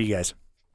 We'll see you guys.